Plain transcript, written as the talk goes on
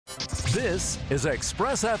This is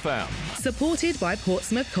Express FM. Supported by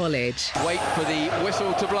Portsmouth College. Wait for the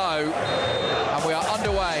whistle to blow, and we are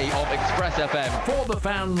underway on Express FM. For the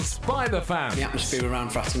fans, by the fans. The atmosphere around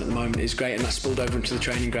Fratton at the moment is great, and that's spilled over into the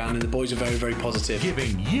training ground, and the boys are very, very positive.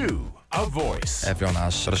 Giving you a voice. Everyone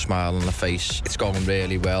has got a smile on their face. It's going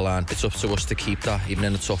really well, and it's up to us to keep that, even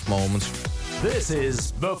in the tough moments. This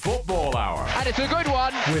is the Football Hour. And it's a good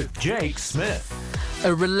one. With Jake Smith.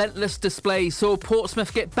 A relentless display saw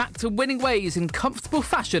Portsmouth get back to winning ways in comfortable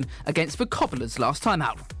fashion against the Cobblers last time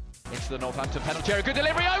out. Into the Northampton penalty area. Good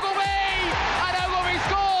delivery, Ogilvy! And Ogilvy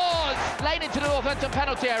scores! Lane into the Northampton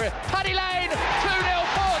penalty area. Paddy Lane, 2-0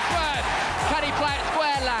 Portsmouth! Can he play it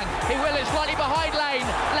square, Lang? He will, it's slightly behind Lane.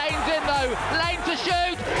 Lane's in though. Lane to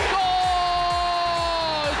shoot. Scores!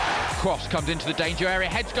 Cross comes into the danger area.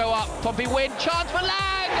 Heads go up. Pompey win. Chance for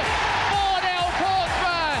Lang! 4-0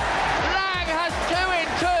 Portsmouth! Lang has 2 in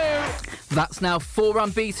 2. That's now 4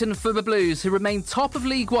 unbeaten for the Blues, who remain top of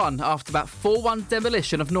League One after that 4-1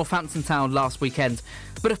 demolition of Northampton Town last weekend.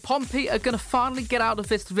 But if Pompey are going to finally get out of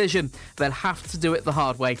this division, they'll have to do it the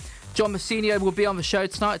hard way. John Mousinho will be on the show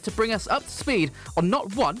tonight to bring us up to speed on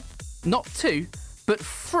not 1, not 2, but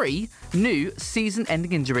 3 new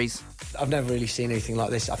season-ending injuries. I've never really seen anything like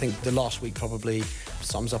this. I think the last week probably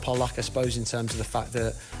sums up our luck, I suppose, in terms of the fact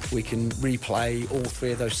that we can replay all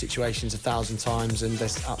 3 of those situations 1,000 times and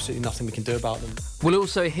there's absolutely nothing we can do about them. We'll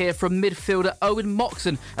also hear from midfielder Owen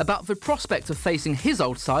Moxon about the prospect of facing his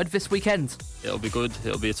old side this weekend. It'll be good,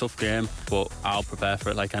 it'll be a tough game, but I'll prepare for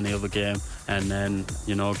it like any other game and then,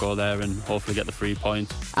 go there and hopefully get the 3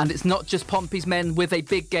 points. And it's not just Pompey's men with a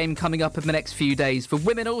big game coming up in the next few days. The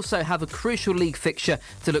women also have a crucial league fixture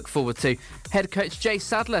to look forward to. Head coach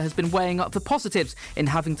Sadler has been weighing up the positives in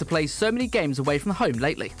having to play so many games away from home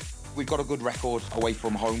lately. We've got a good record away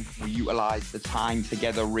from home. We utilise the time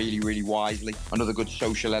together really, really wisely. Another good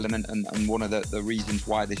social element and one of the reasons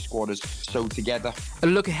why this squad is so together. A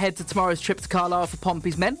look ahead to tomorrow's trip to Carlisle for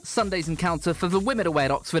Pompey's men, Sunday's encounter for the women away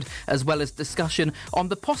at Oxford, as well as discussion on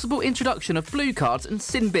the possible introduction of blue cards and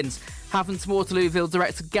sin bins. Havant Waterlooville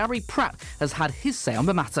director Gary Pratt has had his say on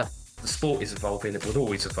the matter. The sport is evolving, it will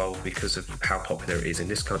always evolve because of how popular it is in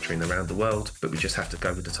this country and around the world, but we just have to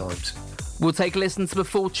go with the times. We'll take a listen to the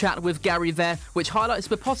full chat with Gary there, which highlights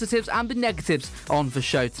the positives and the negatives on the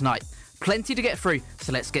show tonight. Plenty to get through,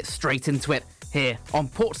 so let's get straight into it here on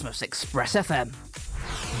Portsmouth's Express FM.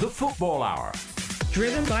 The Football Hour.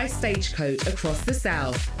 Driven by Stagecoach across the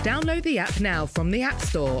south. Download the app now from the App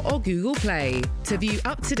Store or Google Play to view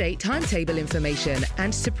up-to-date timetable information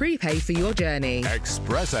and to prepay for your journey.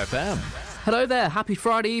 Express FM. Hello there, happy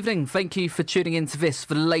Friday evening. Thank you for tuning into this,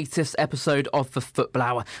 the latest episode of the Football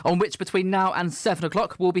Hour, on which between now and 7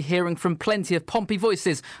 o'clock we'll be hearing from plenty of Pompey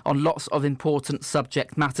voices on lots of important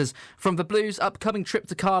subject matters. From the Blues' upcoming trip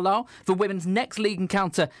to Carlisle, the women's next league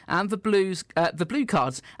encounter, and the blue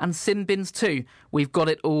cards and sin bins too. We've got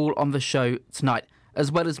it all on the show tonight,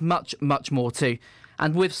 as well as much, much more too.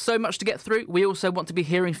 And with so much to get through, we also want to be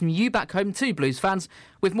hearing from you back home too, Blues fans.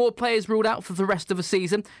 With more players ruled out for the rest of the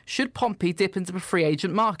season, should Pompey dip into the free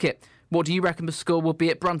agent market? What do you reckon the score will be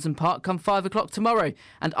at Brunton Park come 5 o'clock tomorrow?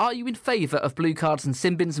 And are you in favour of blue cards and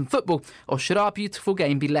sin bins and football, or should our beautiful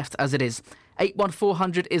game be left as it is?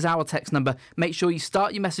 81400 is our text number. Make sure you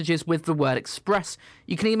start your messages with the word Express.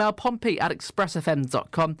 You can email Pompey at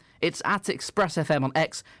expressfm.com. It's at ExpressFM on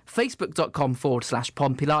X,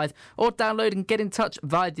 facebook.com/Pompey Live, or download and get in touch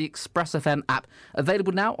via the Express FM app,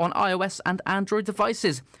 available now on iOS and Android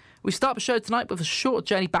devices. We start the show tonight with a short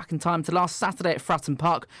journey back in time to last Saturday at Fratton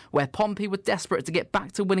Park, where Pompey were desperate to get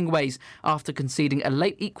back to winning ways after conceding a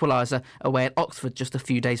late equaliser away at Oxford just a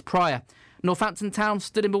few days prior. Northampton Town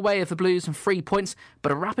stood in the way of the Blues on 3 points,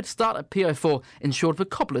 but a rapid start at PO4 ensured the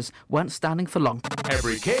Cobblers weren't standing for long.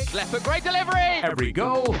 Every kick, Left foot, great delivery! every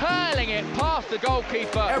goal, Hurling it past the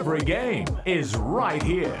goalkeeper. every game is right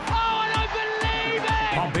here. Oh, I don't believe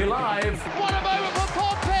it! Pompey Live What a moment for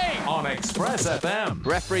Pompey! on Express FM.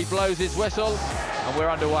 Referee blows his whistle, and we're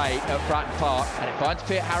underway at Fratton Park. And it finds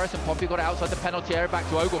Pitt Harris, and Pompey got it outside the penalty area, back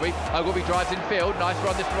to Ogilvy. Ogilvy drives in field. Nice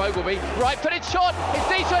run this from Ogilvy. Right-footed shot. It's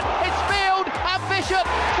decent. It's field, and Bishop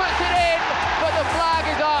puts it in, but the flag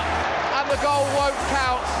is up, and the goal won't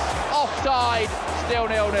count. Offside. Still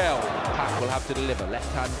 0-0. Pack will have to deliver. Left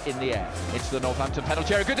hand in the air. It's the Northampton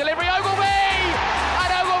penalty area. Good delivery. Ogilvy,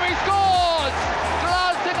 and Ogilvy scores.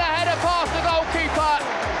 Glancing ahead past the goalkeeper.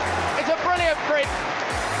 It's a brilliant print.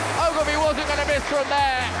 Ogilvy wasn't going to miss from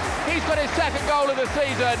there. He's got his second goal of the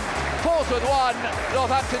season. Portsmouth 1,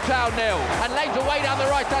 Northampton Town 0. And Lane's away down the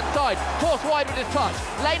right-hand side. Horse wide with his touch.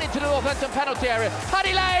 Lane into the Northampton penalty area.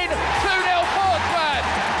 Paddy Lane, 2-0 Portsmouth.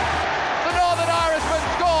 The Northern Irishman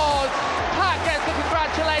scores.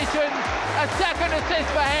 assist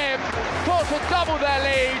for him. Portsmouth double their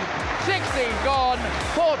lead. 16 gone.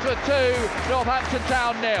 Portsmouth 2, Northampton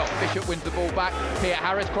Town 0. Bishop wins the ball back. Peter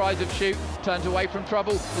Harris cries of shoot. Turns away from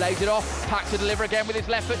trouble. Lays it off. Pack to deliver again with his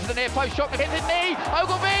left foot to the near post. Shot against his knee.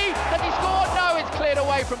 Ogilvie. Has he scored? No, it's cleared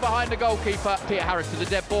away from behind the goalkeeper. Peter Harris to the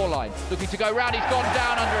dead ball line. Looking to go round. He's gone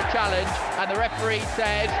down under a challenge. And the referee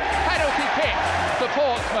says penalty kick to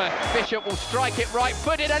Portsmouth. Bishop will strike it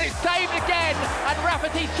right-footed and it's saved again. And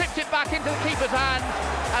Rafferty chips it back into the keeper's hands.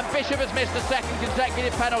 And Bishop has missed a second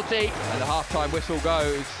consecutive penalty. And the half-time whistle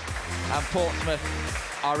goes. And Portsmouth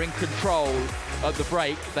are in control at the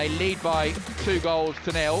break. They lead by 2 goals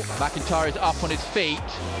to 0. McIntyre is up on his feet.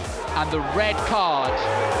 And the red card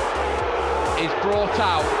is brought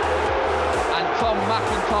out. And Tom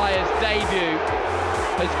McIntyre's debut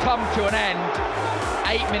has come to an end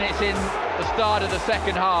 8 minutes in the start of the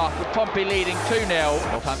second half, with Pompey leading 2-0.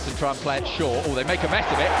 Northampton try and play it short. Oh, they make a mess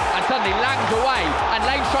of it, and suddenly Lang's away, and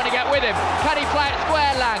Lane's trying to get with him. Can he play it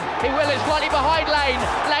square, Lang? He will. It's slightly behind Lane.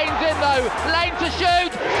 Lane's in though. Lane to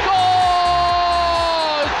shoot.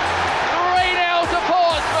 Scores! 3-0 to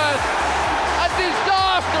Portsmouth. A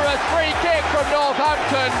disastrous free kick from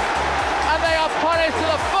Northampton, and they are punished to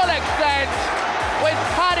the full extent with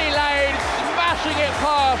Paddy Lane smashing it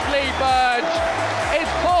past Lee Burge. It's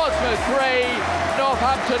Portsmouth 3,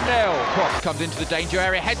 Northampton 0. Cross comes into the danger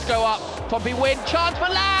area, heads go up, Pompey win, chance for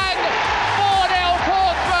Lang! 4-0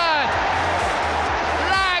 Portsmouth!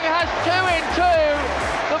 Lang has 2 in 2,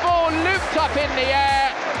 the ball looped up in the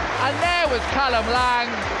air, and there was Callum Lang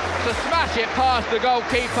to smash it past the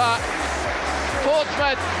goalkeeper.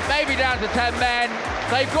 Portsmouth maybe down to 10 men,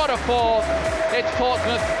 they've got a 4th. It's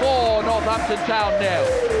Portsmouth 4, Northampton Town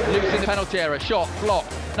 0. Loose in the penalty area, shot, block,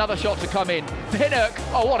 another shot to come in. Pinnock,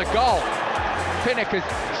 oh what a goal. Pinnock has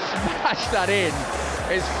smashed that in.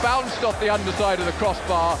 It's bounced off the underside of the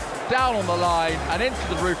crossbar, down on the line and into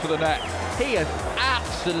the roof of the net. He has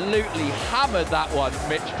absolutely hammered that one,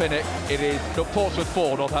 Mitch Pinnock. It is Portsmouth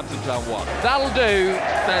 4, Northampton Town 1. That'll do,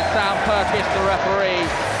 says Sam Perkis, the referee,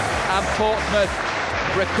 and Portsmouth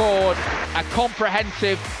record a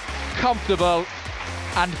comprehensive, comfortable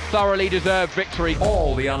and thoroughly deserved victory.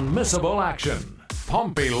 All the unmissable action.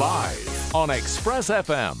 Pompey Live on Express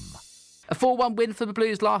FM. A 4-1 win for the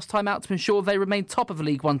Blues last time out to ensure they remain top of the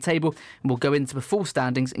League One table, and we'll go into the full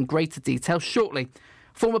standings in greater detail shortly.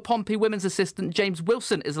 Former Pompey Women's assistant James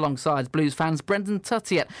Wilson is alongside Blues fans Brendan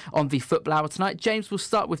Tuttiett on the Football Hour tonight. James, we'll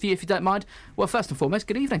start with you if you don't mind. Well, first and foremost,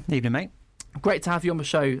 good evening. Evening, mate. Great to have you on the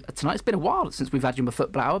show tonight. It's been a while since we've had you on the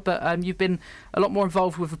Football Hour, but you've been a lot more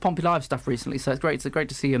involved with the Pompey Live stuff recently, so it's great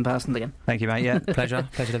to see you in person again. Thank you, mate. Yeah, pleasure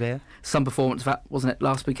to be here. Some performance, that wasn't it,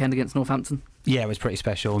 last weekend against Northampton? Yeah, it was pretty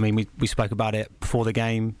special. I mean, we spoke about it before the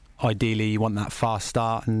game. Ideally, you want that fast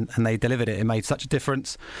start, and they delivered it. It made such a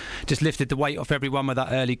difference. Just lifted the weight off everyone with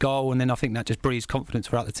that early goal, and then I think that just breathes confidence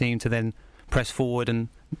throughout the team to then press forward, and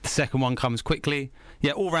the second one comes quickly.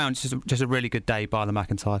 Yeah, all round, just a really good day by the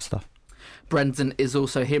McIntyre stuff. Brendan is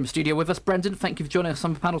also here in the studio with us. Brendan, thank you for joining us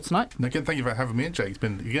on the panel tonight. Again, thank you for having me in, Jake. It's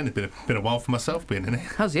been a while for myself being in it.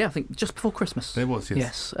 Has, yeah, I think just before Christmas. It was,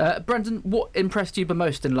 yes. Brendan, what impressed you the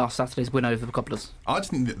most in last Saturday's win over the Cobblers? I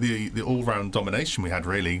just think that the all-round domination we had,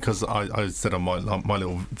 really, because I said on my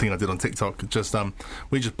little thing I did on TikTok, we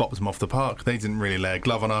just bopped them off the park. They didn't really lay a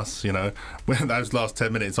glove on us, you know. When those last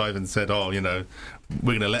 10 minutes, I even said, we're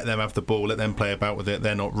going to let them have the ball, let them play about with it.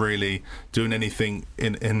 They're not really doing anything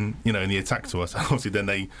in the attack to us. Obviously, then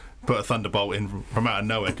they put a thunderbolt in from out of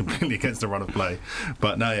nowhere completely against the run of play.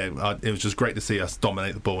 But no, it was just great to see us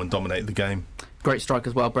dominate the ball and dominate the game. Great strike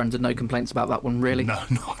as well, Brendan. No complaints about that one, really. No,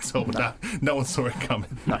 not at all. No one saw it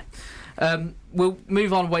coming. No. We'll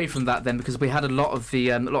move on away from that then, because we had a lot of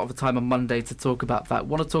the time on Monday to talk about that.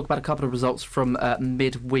 Want to talk about a couple of results from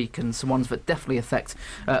midweek and some ones that definitely affect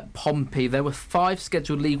Pompey. There were 5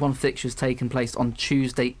 scheduled League One fixtures taking place on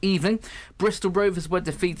Tuesday evening. Bristol Rovers were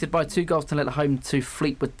defeated by 2-0 at home to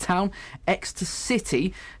Fleetwood Town. Exeter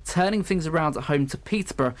City turning things around at home to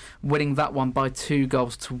Peterborough, winning that one by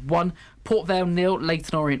 2-1. Port Vale 0,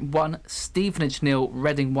 Leyton Orient 1, Stevenage 0,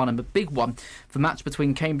 Reading 1, and the big one, the match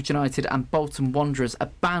between Cambridge United and Bolton Wanderers,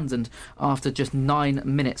 abandoned after just 9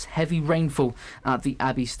 minutes. Heavy rainfall at the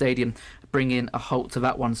Abbey Stadium bringing a halt to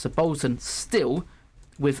that one. So Bolton still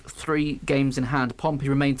with 3 games in hand. Pompey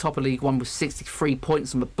remain top of League One with 63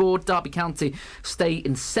 points on the board. Derby County stay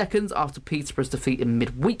in second after Peterborough's defeat in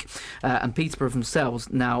midweek, and Peterborough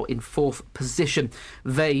themselves now in 4th position.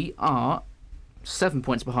 They are 7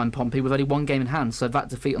 points behind Pompey with only one game in hand, so that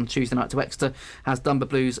defeat on Tuesday night to Exeter has done the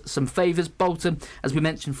Blues some favours. Bolton, as we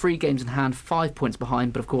mentioned, 3 games in hand, 5 points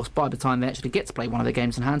behind, but of course by the time they actually get to play one of their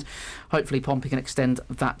games in hand, hopefully Pompey can extend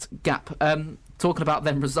that gap. Talking about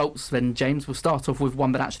them results then, James, we'll start off with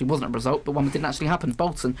one that actually wasn't a result, but one that didn't actually happen,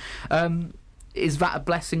 Bolton. Is that a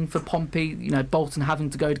blessing for Pompey? Bolton having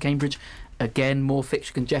to go to Cambridge again, more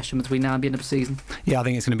fixture congestion between now and the end of the season? Yeah, I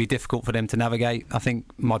think it's going to be difficult for them to navigate. I think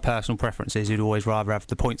my personal preference is you'd always rather have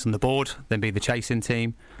the points on the board than be the chasing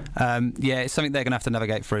team. It's something they're going to have to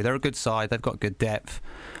navigate through. They're a good side, they've got good depth,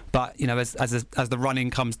 but as the running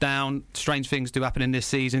comes down, strange things do happen in this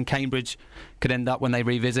season. Cambridge could end up, when they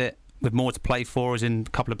revisit, with more to play for, as in a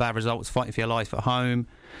couple of bad results, fighting for your life at home.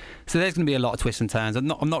 So there's going to be a lot of twists and turns. I'm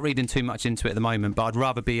not reading too much into it at the moment, but I'd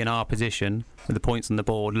rather be in our position with the points on the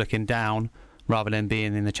board, looking down, rather than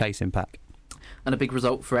being in the chasing pack. And a big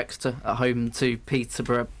result for Exeter at home to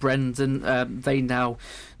Peterborough. Brendan, they now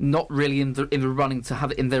not really in the running to have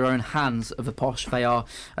it in their own hands of the posh. They are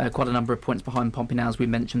quite a number of points behind Pompey now, as we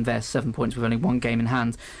mentioned there, 7 points with only one game in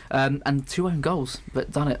hand, and 2 own goals, but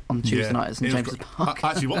done it on Tuesday night at St James's Park. I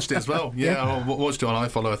actually watched it as well. I watched it on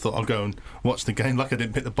iFollow. I thought I'll go and watch the game. Like I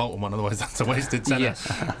didn't pick the Bolton one, otherwise that's a wasted tenner.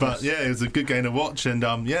 But it was a good game to watch, and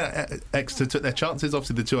Exeter took their chances.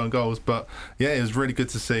 Obviously the 2 own goals, but it was really good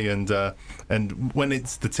to see, and when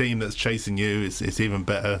it's the team that's chasing you, it's even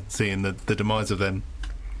better seeing the demise of them.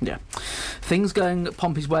 Yeah. Things going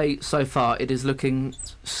Pompey's way so far, it is looking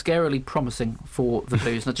scarily promising for the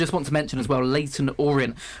Blues. And I just want to mention as well, Leyton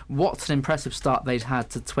Orient, what an impressive start they've had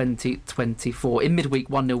to 2024. In midweek,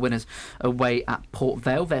 1-0 winners away at Port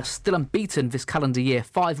Vale. They're still unbeaten this calendar year,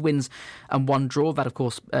 5 wins and 1 draw. That, of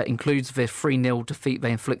course, includes the 3-0 defeat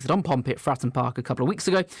they inflicted on Pompey at Fratton Park a couple of weeks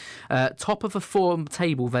ago. Top of the form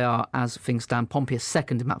table they are as things stand. Pompey is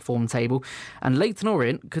second in that form table. And Leyton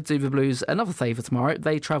Orient could do the Blues another favour tomorrow.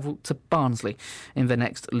 They travel to Barnsley in their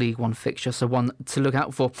next League One fixture, so one to look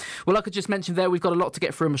out for. Well, like I just mentioned there, we've got a lot to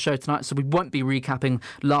get through on the show tonight, so we won't be recapping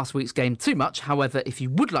last week's game too much. However, if you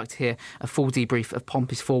would like to hear a full debrief of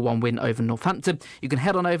Pompey's 4-1 win over Northampton, you can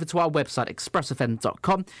head on over to our website,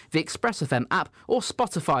 expressfm.com, the Express FM app, or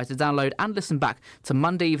Spotify to download and listen back to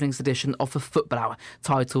Monday evening's edition of the Football Hour,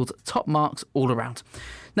 titled Top Marks All Around.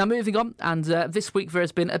 Now, moving on, and this week there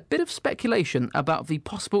has been a bit of speculation about the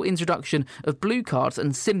possible introduction of blue cards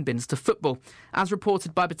and sin bins to football. As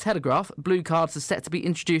reported by The Telegraph, blue cards are set to be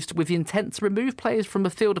introduced with the intent to remove players from the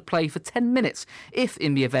field of play for 10 minutes if,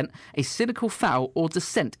 in the event, a cynical foul or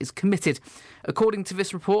dissent is committed. According to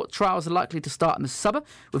this report, trials are likely to start in the summer,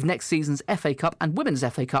 with next season's FA Cup and Women's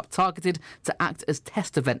FA Cup targeted to act as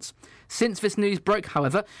test events. Since this news broke,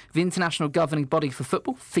 however, the international governing body for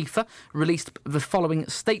football, FIFA, released the following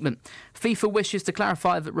statement. FIFA wishes to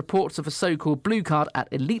clarify that reports of a so-called blue card at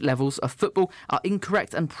elite levels of football are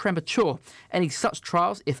incorrect and premature. Any such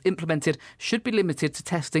trials, if implemented, should be limited to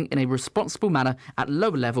testing in a responsible manner at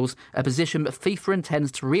lower levels, a position that FIFA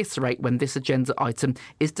intends to reiterate when this agenda item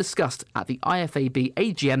is discussed at the IFAB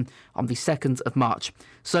AGM on the 2nd of March.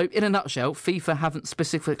 So, in a nutshell, FIFA haven't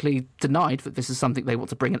specifically denied that this is something they want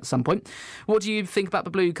to bring in at some point. What do you think about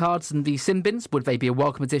the blue cards and the sin bins? Would they be a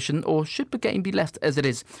welcome addition, or should the game be left as it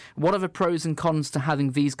is? What are the pros and cons to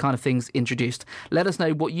having these kind of things introduced? Let us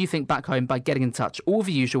know what you think back home by getting in touch. All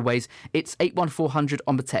the usual ways. It's 81400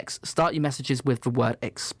 on the text. Start your messages with the word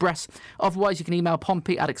Express. Otherwise, you can email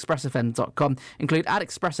pompey@expressfm.com, include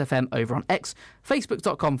 @expressfm over on X,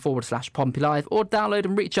 facebook.com/Pompey Live, or download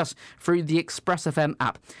and reach us through the Express FM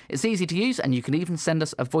app. It's easy to use, and you can even send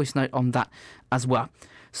us a voice note on that as well.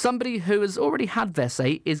 Somebody who has already had their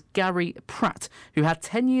say is Gary Pratt, who had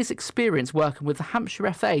 10 years' experience working with the Hampshire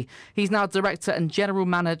FA. He's now Director and General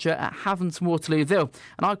Manager at Havant and Waterlooville,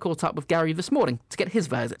 and I caught up with Gary this morning to get his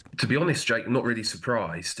verdict. To be honest, Jake, I'm not really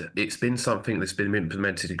surprised. It's been something that's been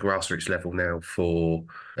implemented at grassroots level now for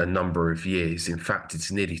a number of years. In fact,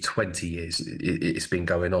 it's nearly 20 years it's been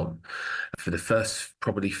going on. For the first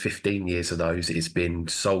probably 15 years of those, it's been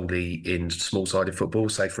solely in small-sided football.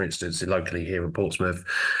 Say, for instance, locally here in Portsmouth,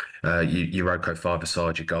 your Roco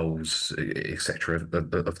five-a-side, your goals, etc.,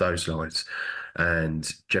 of those lines. And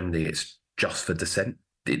generally, it's just for dissent.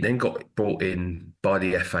 It then got brought in by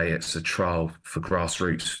the FA as a trial for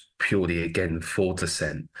grassroots, purely, again, for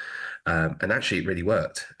dissent. And actually, it really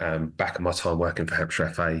worked. Back in my time working for Hampshire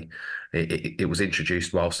FA, it was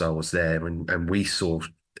introduced whilst I was there, and we saw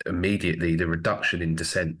immediately the reduction in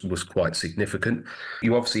dissent was quite significant.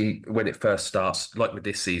 You obviously, when it first starts, like with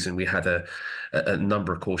this season, we had a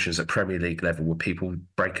number of cautions at Premier League level with people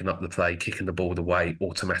breaking up the play, kicking the ball away,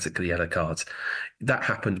 automatically yellow cards. That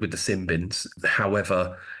happened with the sin bins.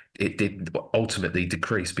 However, it did ultimately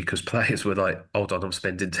decrease because players were like, hold on, I'm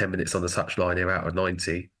spending 10 minutes on the touchline here out of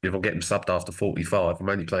 90. If I'm getting subbed after 45, I'm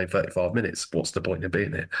only playing 35 minutes. What's the point of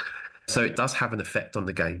being here? So it does have an effect on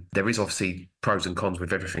the game. There is obviously pros and cons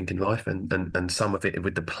with everything in life, and some of it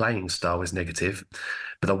with the playing style is negative.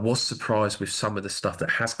 But I was surprised with some of the stuff that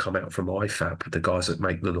has come out from IFAB, the guys that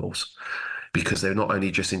make the laws, because they're not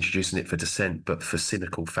only just introducing it for dissent, but for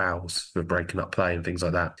cynical fouls, for breaking up play and things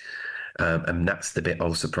like that. And that's the bit I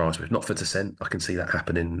was surprised with. Not for dissent, I can see that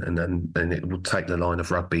happening, and it will take the line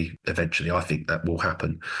of rugby eventually. I think that will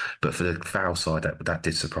happen. But for the foul side, that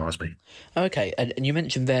did surprise me. Okay, and you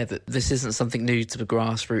mentioned there that this isn't something new to the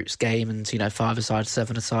grassroots game and, 5-a-side,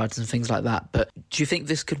 7-a-sides and things like that. But do you think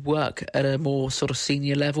this could work at a more sort of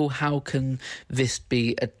senior level? How can this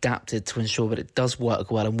be adapted to ensure that it does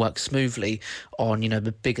work well and work smoothly on,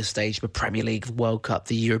 the bigger stage, the Premier League, the World Cup,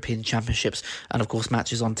 the European Championships, and of course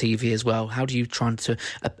matches on TV as well? How do you try to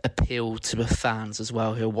appeal to the fans as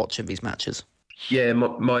well who are watching these matches? Yeah,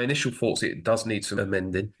 my initial thoughts, it does need some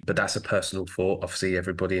amending, but that's a personal thought. Obviously,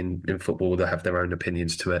 everybody in football, they have their own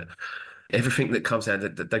opinions to it. Everything that comes down,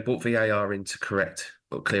 that they brought VAR in to correct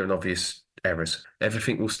clear and obvious errors.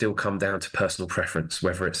 Everything will still come down to personal preference,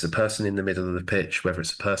 whether it's the person in the middle of the pitch, whether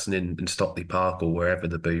it's the person in Stockley Park or wherever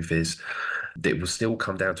the booth is. It will still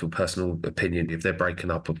come down to a personal opinion if they're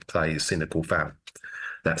breaking up a play, a cynical foul.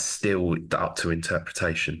 That's still up to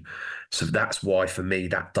interpretation. So that's why, for me,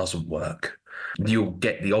 that doesn't work. You'll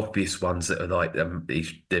get the obvious ones that are like,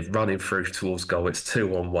 they're running through towards goal, it's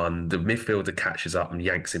 2-on-1, the midfielder catches up and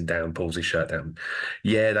yanks him down, pulls his shirt down.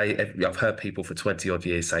 Yeah, I've heard people for 20-odd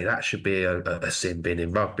years say that should be a sin bin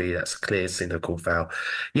in rugby, that's a clear cynical foul.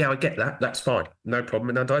 Yeah, I get that, that's fine, no problem,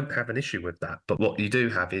 and I don't have an issue with that. But what you do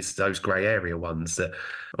have is those grey area ones that,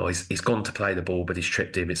 he's gone to play the ball, but he's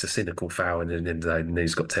tripped him, it's a cynical foul, and then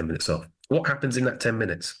he's got 10 minutes off. What happens in that 10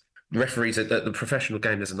 minutes? Referees at the professional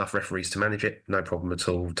game, there's enough referees to manage it, no problem at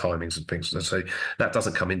all, timings and things. So that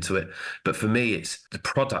doesn't come into it. But for me, it's the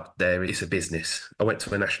product there, it's a business. I went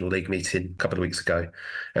to a National League meeting a couple of weeks ago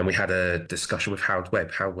and we had a discussion with Howard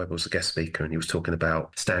Webb. Howard Webb was a guest speaker and he was talking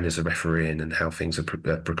about standards of refereeing and how things are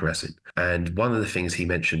progressing. And one of the things he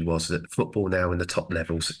mentioned was that football now in the top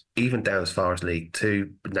levels, even down as far as League 2,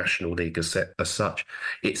 National League as such,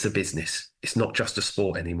 it's a business. It's not just a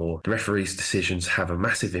sport anymore. The referees' decisions have a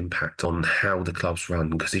massive impact on how the clubs run,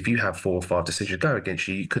 because if you have 4 or 5 decisions go against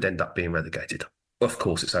you, you could end up being relegated. Of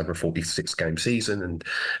course, it's over a 46-game season,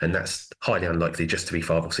 and that's highly unlikely just to be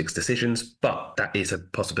 5 or 6 decisions, but that is a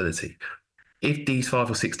possibility. If these 5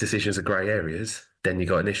 or 6 decisions are grey areas, then you've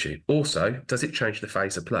got an issue. Also, does it change the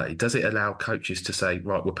phase of play? Does it allow coaches to say,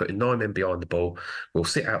 right, we're putting 9 men behind the ball, we'll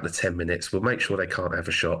sit out the 10 minutes, we'll make sure they can't have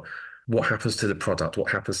a shot. What happens to the product?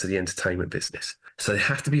 What happens to the entertainment business? So they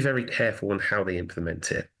have to be very careful on how they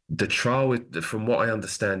implement it. The trial, from what I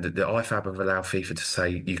understand, that the IFAB have allowed FIFA to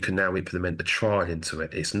say you can now implement a trial into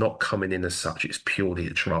it. It's not coming in as such, it's purely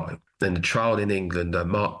a trial. And the trial in England,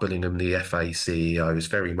 Mark Bullingham, the FA CEO, is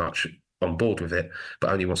very much on board with it,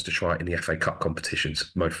 but only wants to try it in the FA Cup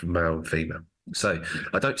competitions, both male and female. So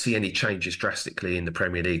I don't see any changes drastically in the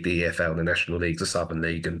Premier League, the EFL, the National League, the Southern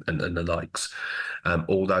League and the likes.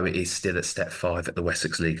 Although it is still at step 5 at the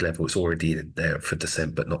Wessex League level, it's already in there for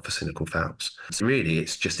dissent, but not for cynical fouls. So really,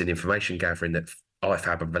 it's just an information gathering that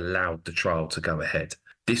IFAB have allowed the trial to go ahead.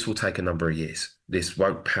 This will take a number of years. This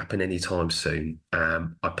won't happen anytime soon.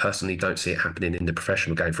 I personally don't see it happening in the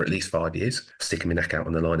professional game for at least 5 years. Sticking my neck out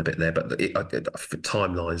on the line a bit there, but for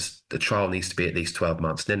timelines, the trial needs to be at least 12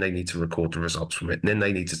 months. Then they need to record the results from it. And then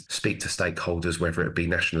they need to speak to stakeholders, whether it be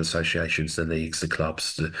national associations, the leagues, the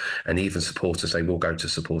clubs, and even supporters. They will go to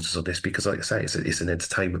supporters on this because, like I say, it's an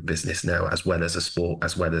entertainment business now, as well as a sport,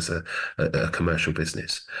 as well as a commercial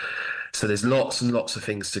business. So there's lots and lots of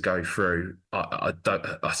things to go through.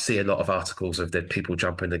 I see a lot of articles of the people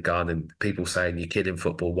jumping the gun and people saying you're killing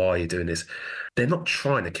football. Why are you doing this? They're not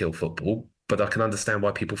trying to kill football, but I can understand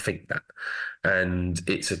why people think that. And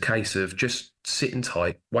it's a case of just sitting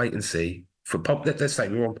tight, wait and see. Let's say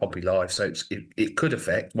we're on Pompey Live, so it could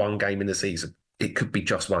affect one game in the season. It could be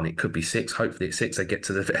just one. It could be 6. Hopefully it's 6. They get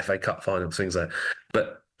to the FA Cup final, things like that.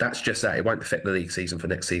 But that's just that. It won't affect the league season for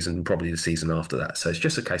next season and probably the season after that. So it's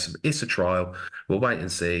just a case of, it's a trial. We'll wait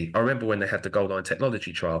and see. I remember when they had the goal line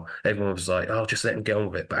technology trial, everyone was like, oh, just let them get on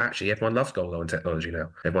with it. But actually, everyone loves goal line technology now.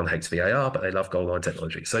 Everyone hates VAR, but they love goal line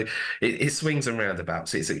technology. So it swings and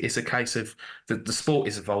roundabouts. It's a case of the sport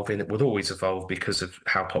is evolving. It will always evolve because of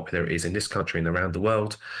how popular it is in this country and around the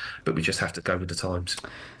world. But we just have to go with the times.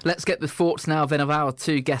 Let's get the thoughts now then of our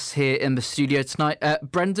 2 guests here in the studio tonight.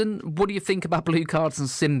 Brendan, what do you think about blue cards and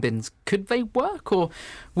bin bins. Could they work, or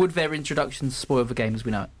would their introductions spoil the game as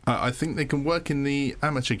we know it? I think they can work in the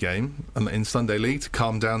amateur game and in Sunday League to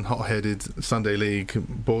calm down hot-headed Sunday League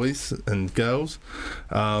boys and girls,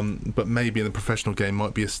 but maybe in the professional game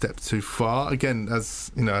might be a step too far. Again,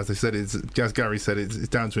 as they said, as Gary said, it's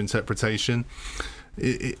down to interpretation.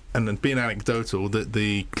 And being anecdotal, that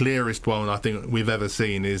the clearest one I think we've ever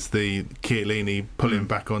seen is the Chiellini pulling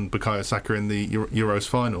back on Bukayo Saka in the Euros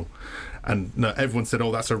final. And no, everyone said,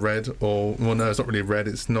 "Oh, that's a red," or "Well, no, it's not really a red.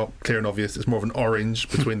 It's not clear and obvious. It's more of an orange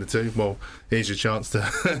between the two." Well, here's your chance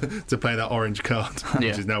to to play that orange card,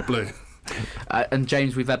 which is now blue. And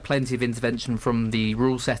James, we've had plenty of intervention from the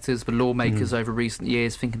rule setters, the lawmakers over recent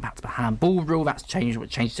years, thinking back to the handball rule. That's changed.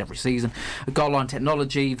 It changes every season. Goal line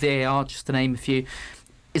technology, VAR, just to name a few.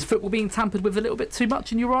 Is football being tampered with a little bit too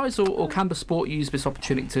much in your eyes, or can the sport use this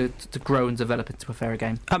opportunity to grow and develop into a fairer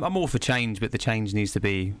game? I'm all for change, but the change needs to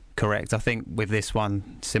be correct. I think with this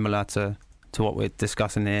one, similar to what we're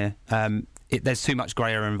discussing here, there's too much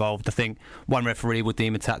grey area involved. I think one referee would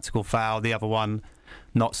deem a tactical foul, the other one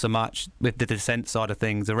not so much. With the dissent side of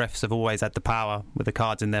things, the refs have always had the power with the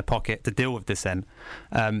cards in their pocket to deal with dissent.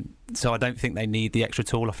 So I don't think they need the extra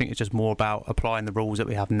tool. I think it's just more about applying the rules that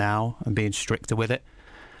we have now and being stricter with it.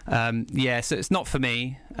 So it's not for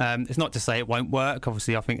me. It's not to say it won't work.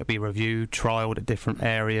 Obviously, I think it'll be reviewed, trialled at different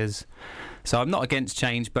areas. So I'm not against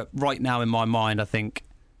change, but right now in my mind, I think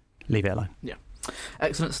leave it alone. Yeah.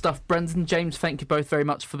 Excellent stuff, Brendan. James, thank you both very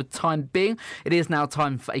much for the time being. It is now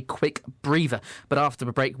time for a quick breather, but after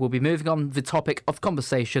the break we'll be moving on the topic of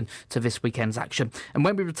conversation to this weekend's action. And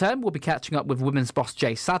when we return, we'll be catching up with women's boss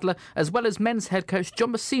Jay Sadler, as well as men's head coach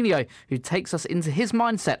John Mousinho, who takes us into his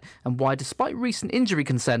mindset and why, despite recent injury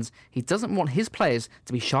concerns, he doesn't want his players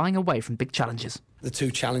to be shying away from big challenges. The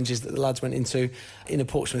two challenges that the lads went into in a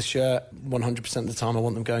Portsmouth shirt, 100% of the time I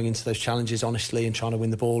want them going into those challenges honestly and trying to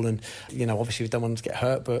win the ball. And obviously we don't want them to get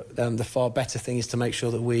hurt, but the far better thing is to make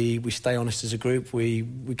sure that we stay honest as a group. We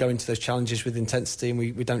go into those challenges with intensity, and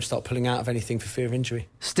we don't start pulling out of anything for fear of injury.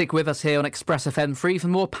 Stick with us here on Express FM 3 for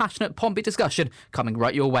more passionate Pompey discussion coming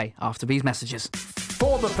right your way after these messages.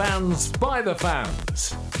 For the fans, by the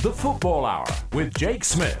fans. The Football Hour with Jake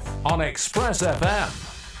Smith on Express FM.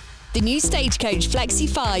 The new Stagecoach Flexi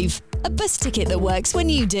 5, a bus ticket that works when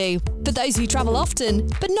you do, for those who travel often,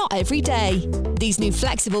 but not every day. These new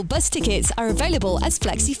flexible bus tickets are available as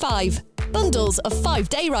Flexi 5, bundles of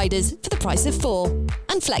 5-day riders for the price of 4,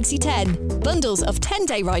 and Flexi 10, bundles of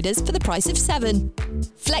 10-day riders for the price of 7.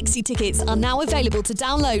 Flexi tickets are now available to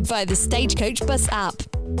download via the Stagecoach Bus app.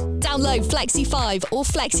 Download Flexi 5 or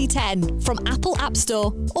Flexi 10 from Apple App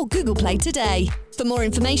Store or Google Play today. For more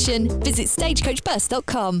information, visit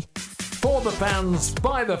stagecoachbus.com. For the fans,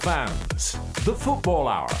 by the fans. The Football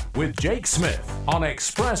Hour with Jake Smith on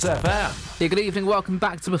Express FM. Yeah, good evening. Welcome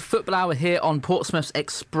back to the Football Hour here on Portsmouth's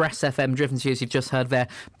Express FM, driven to you, as you've just heard there,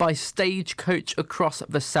 by Stagecoach across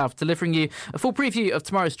the south, delivering you a full preview of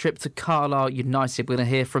tomorrow's trip to Carlisle United. We're going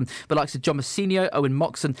to hear from the likes of John Mousinho, Owen,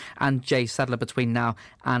 Moxon and Jay Sadler between now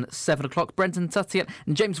and 7 o'clock. Brendan Tuttiett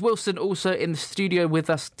and James Wilson also in the studio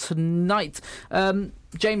with us tonight.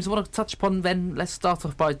 James, I want to touch upon then, let's start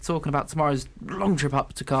off by talking about tomorrow's long trip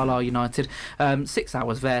up to Carlisle United. 6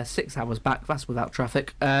 hours there, 6 hours back, that's without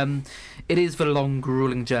traffic. It is the long,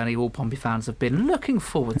 gruelling journey all Pompey fans have been looking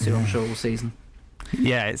forward to, I'm sure, all season.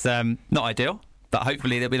 Yeah, it's not ideal, but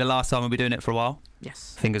hopefully it'll be the last time we'll be doing it for a while.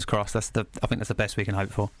 Yes. Fingers crossed. I think that's the best we can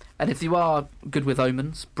hope for. And if you are good with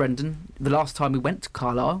omens, Brendan, the last time we went to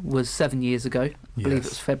Carlisle was 7 years ago. I believe it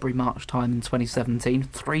was February, March time in 2017.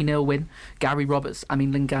 3-0 win. Gary Roberts,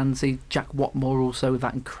 Amin Linganzi, Jack Watmore also with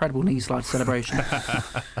that incredible knee slide celebration.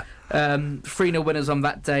 3-0 winners on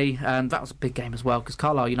that day, and that was a big game as well, because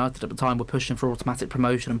Carlisle United at the time were pushing for automatic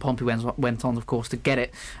promotion, and Pompey went on, of course, to get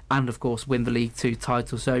it and, of course, win the League 2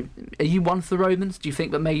 title. So are you one for the Romans? Do you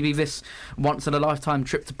think that maybe this once-in-a-lifetime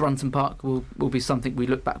trip to Brunton Park will be something we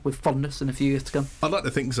look back with fondness in a few years to come? I'd like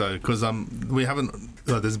to think so, because we haven't.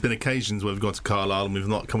 There's been occasions where we've gone to Carlisle and we've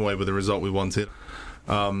not come away with the result we wanted.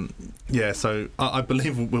 So I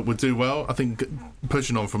believe we'll do well. I think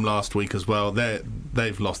pushing on from last week as well,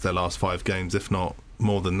 they've lost their last 5 games, if not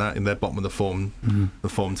more than that, in their bottom of the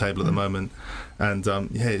form table at the moment. And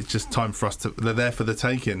it's just time for us they're there for the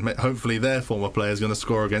taking. Hopefully their former players are going to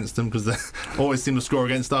score against them, because they always seem to score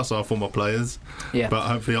against us, our former players. Yeah. But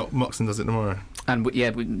hopefully Moxon does it tomorrow.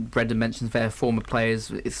 And Brendan mentions their former players.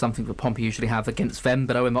 It's something that Pompey usually have against them,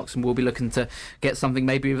 but Owen Moxon will be looking to get something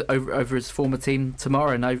maybe over his former team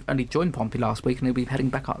tomorrow. And I only joined Pompey last week, and he'll be heading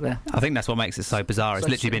back up there. I think that's what makes it so bizarre. It's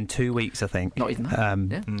literally been 2 weeks, I think. Not even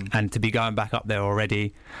that. And to be going back up there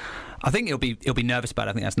already, I think he'll be nervous about it.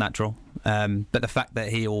 I think that's natural. But the fact that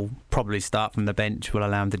he'll probably start from the bench will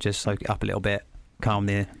allow him to just soak it up a little bit, calm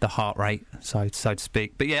the heart rate, so to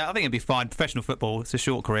speak. But yeah, I think it'll be fine. Professional football, it's a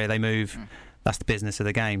short career. They move. That's the business of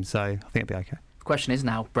the game, so I think it'll be okay. The question is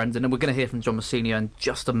now, Brendan, and we're going to hear from John Mousinho in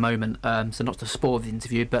just a moment, so not to spoil the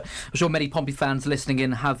interview, but I'm sure many Pompey fans listening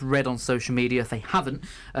in have read on social media. If they haven't,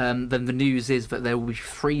 then the news is that there will be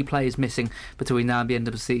 3 players missing between now and the end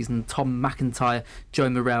of the season: Tom McIntyre, Joe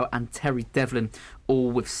Morrell and Terry Devlin, all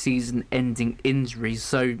with season-ending injuries.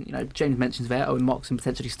 So, James mentions there Owen Moxon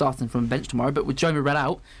potentially starting from the bench tomorrow, but with Joe Morrell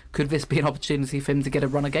out, could this be an opportunity for him to get a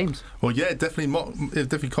run of games? Well, yeah,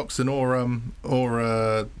 definitely Coxon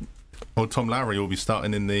or Tom Lowry will be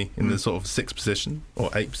starting in the sort of 6th position or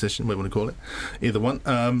 8th position, whatever you want to call it, either one.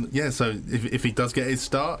 So if he does get his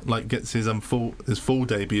start, like gets his full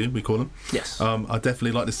debut, we call him. Yes. I'd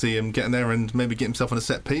definitely like to see him get in there and maybe get himself on a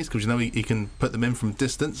set piece, because he can put them in from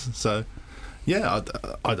distance. So yeah,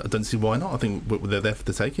 I don't see why not. I think they're there for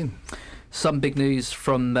the taking. Some big news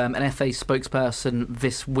from an FA spokesperson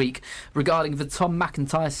this week regarding the Tom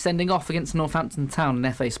McIntyre sending off against Northampton Town.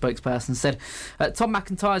 An FA spokesperson said Tom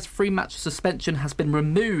McIntyre's 3-match suspension has been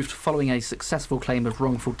removed following a successful claim of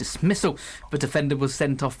wrongful dismissal. The defender was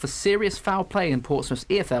sent off for serious foul play in Portsmouth's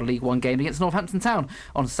EFL League One game against Northampton Town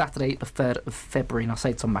on Saturday the 3rd of February. And I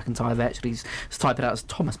say Tom McIntyre there, actually he's typed it out as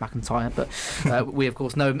Thomas McIntyre, but we of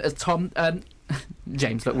course know him as Tom.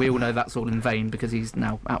 James, look, we all know that's all in vain because he's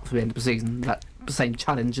now out for the end of the season. That same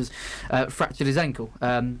challenge has fractured his ankle.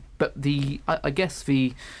 But I guess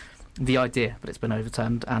the idea that it's been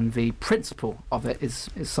overturned and the principle of it is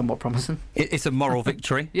somewhat promising. It's a moral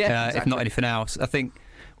victory, exactly. If not anything else. I think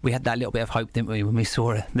we had that little bit of hope, didn't we, when we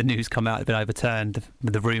saw the news come out, it had been overturned,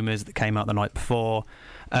 the rumours that came out the night before.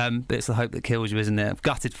 But it's the hope that kills you, isn't it? I've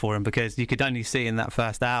gutted for him because you could only see in that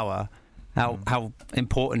first hour how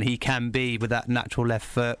important he can be with that natural left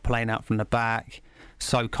foot, playing out from the back,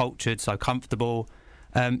 so cultured, so comfortable.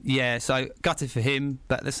 So gutted for him,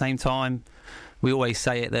 but at the same time, we always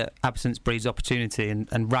say it that absence breeds opportunity,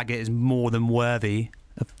 and Raggett is more than worthy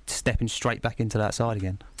of stepping straight back into that side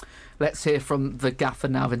again. Let's hear from the gaffer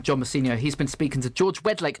now, then, John Mousinho. He's been speaking to George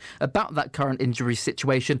Wedlake about that current injury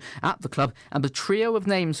situation at the club and the trio of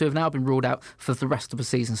names who have now been ruled out for the rest of the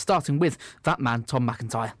season, starting with that man, Tom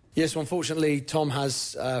McIntyre. Yes, well, unfortunately, Tom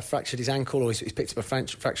has fractured his ankle, or he's picked up a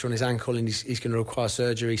fracture on his ankle, and he's going to require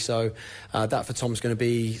surgery. So that for Tom's going to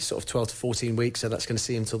be sort of 12 to 14 weeks, so that's going to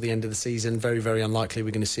see him till the end of the season. Very, very unlikely we're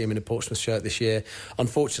going to see him in a Portsmouth shirt this year,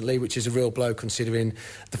 unfortunately, which is a real blow considering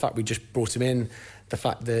the fact we just brought him in, the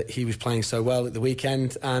fact that he was playing so well at the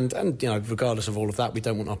weekend, and regardless of all of that, we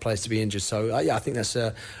don't want our players to be injured. So I think that's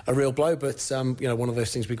a real blow, but one of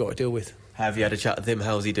those things we've got to deal with. Have you had a chat with him?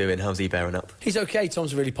 How's he doing? How's he bearing up? He's okay.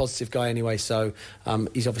 Tom's a really positive guy anyway, so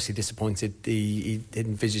he's obviously disappointed. He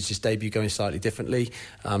envisaged his debut going slightly differently.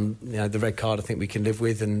 The red card I think we can live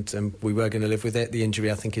with, and we were going to live with it. The injury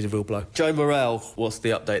I think is a real blow. Joe Morrell, what's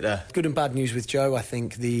the update there? Good and bad news with Joe. I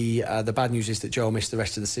think the bad news is that Joe will miss the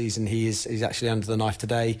rest of the season. He's actually under the knife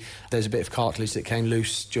today. There's a bit of cartilage that came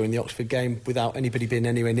loose during the Oxford game without anybody being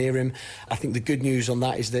anywhere near him. I think the good news on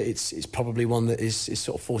that is that it's probably one that is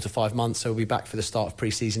sort of 4 to 5 months, so we'll be back for the start of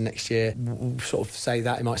pre-season next year. We'll sort of say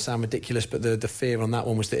that, it might sound ridiculous, but the fear on that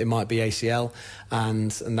one was that it might be ACL,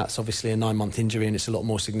 and that's obviously a 9-month injury, and it's a lot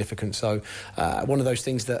more significant. So one of those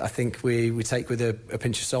things that I think we take with a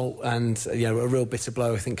pinch of salt, and a real bitter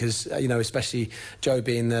blow, I think, because especially Joe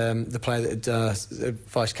being the player that had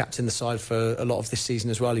vice captained the side for a lot of this season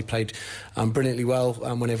as well. He played brilliantly well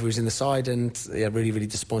whenever he was in the side, and really, really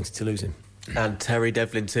disappointed to lose him. And Terry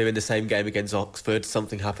Devlin too in the same game against Oxford.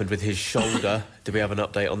 Something happened with his shoulder. Do we have an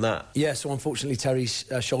update on that? Yeah, so unfortunately Terry's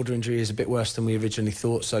shoulder injury is a bit worse than we originally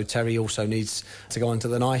thought, so Terry also needs to go under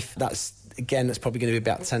the knife. That's probably going to be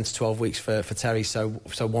about 10 to 12 weeks for Terry, so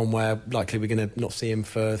one where likely we're going to not see him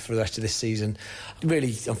for the rest of this season.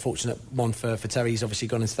 Really unfortunate one for Terry. He's obviously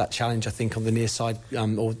gone into that challenge, I think, on the near side,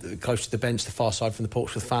 or close to the bench, the far side from the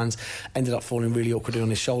Portsmouth fans. Ended up falling really awkwardly on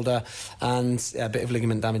his shoulder, and a bit of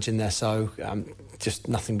ligament damage in there, so just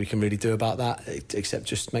nothing we can really do about that except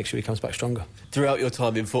just make sure he comes back stronger. Throughout your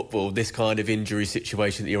time in football, this kind of injury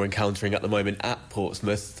situation that you're encountering at the moment at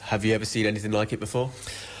Portsmouth, have you ever seen anything like it before?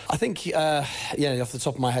 I think, off the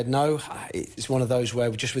top of my head, no. It's one of those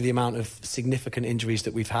where just with the amount of significant injuries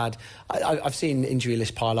that we've had, I've seen injury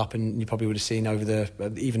lists pile up, and you probably would have seen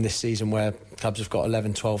even this season where clubs have got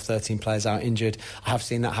 11, 12, 13 players out injured. I have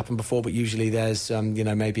seen that happen before, but usually there's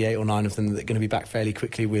maybe 8 or 9 of them that are going to be back fairly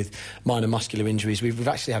quickly with minor muscular injuries. We've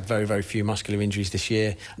actually had very, very few muscular injuries this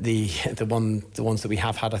year. The ones that we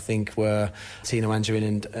have had, I think, were Tino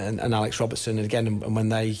Angerin and Alex Robertson. And again, and when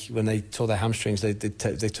they tore their hamstrings, they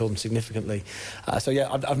tore them significantly.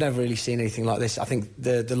 I've never really seen anything like this. I think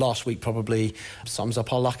the last week probably sums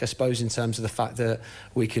up our luck, I suppose, in terms of the fact that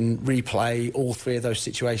we can replay all 3 of those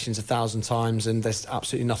situations 1,000 times, and there's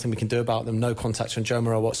absolutely nothing we can do about them. No contact on Joe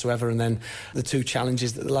Morrell whatsoever. And then the 2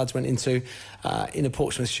 challenges that the lads went into in a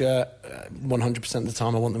Portsmouth shirt, 100% of the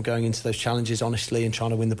time I want them going into those challenges honestly and trying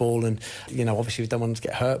to win the ball. And obviously we don't want them to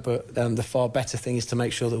get hurt, but the far better thing is to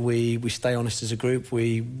make sure that we stay honest as a group.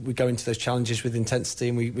 We go into those challenges with intensity,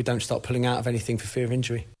 and we don't start pulling out of anything for fear of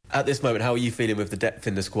injury. At this moment, how are you feeling with the depth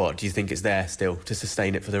in the squad? Do you think it's there still to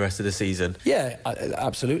sustain it for the rest of the season? Yeah,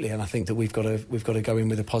 absolutely. And I think that we've got to go in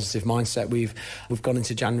with a positive mindset. We've gone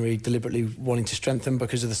into January deliberately wanting to strengthen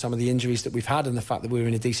because of some of the injuries that we've had and the fact that we were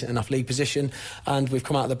in a decent enough league position. And we've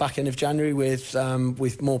come out at the back end of January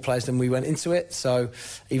with more players than we went into it. So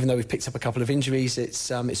even though we've picked up a couple of injuries,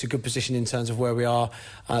 it's a good position in terms of where we are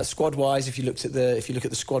squad wise. If you look at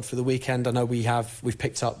the squad for the weekend, I know we've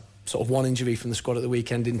picked up sort of 1 injury from the squad at the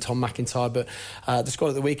weekend in Tom McIntyre, but the squad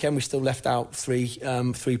at the weekend, we still left out three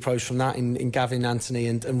pros from that in Gavin, Anthony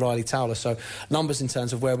and Riley Towler. So numbers in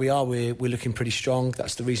terms of where we are, we're looking pretty strong.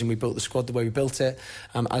 That's the reason we built the squad the way we built it.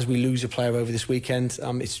 As we lose a player over this weekend,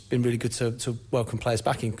 it's been really good to welcome players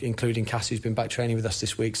back, including Cass, who's been back training with us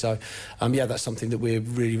this week. So that's something that we're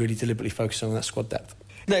really, really deliberately focused on that squad depth.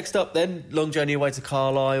 Next up then, long journey away to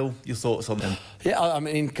Carlisle. Your thoughts on them? Yeah, I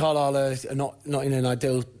mean, Carlisle are not in an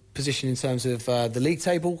ideal position in terms of the league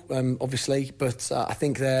table, obviously, but I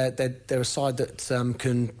think they're a side that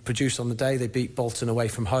can produce on the day. They beat Bolton away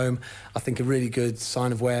from home. I think a really good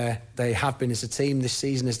sign of where they have been as a team this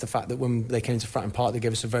season is the fact that when they came to Fratton Park, they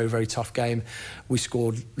gave us a very, very tough game. We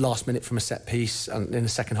scored last minute from a set piece and in the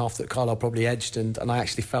second half that Carlisle probably edged, and I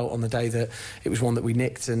actually felt on the day that it was one that we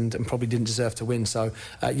nicked and probably didn't deserve to win. So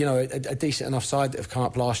a decent enough side that have come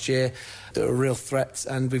up last year, that are a real threat,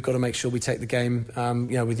 and we've got to make sure we take the game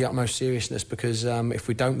with the utmost seriousness, because if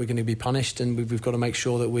we don't, we're going to be punished, and we've got to make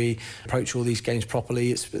sure that we approach all these games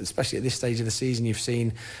properly. Especially at this stage of the season, you've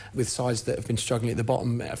seen with sides that have been struggling at the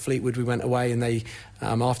bottom. At Fleetwood, we went away, and they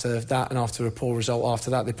after that and after a poor result after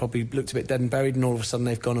that, they probably looked a bit dead and buried, and all of a sudden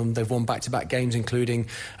they've won back-to-back games, including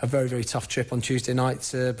a very, very tough trip on Tuesday night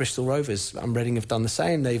to Bristol Rovers. And Reading have done the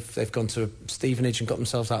same. They've gone to Stevenage and got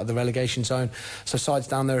themselves out of the relegation zone. So sides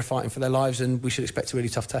down there are fighting for their lives, and we should expect a really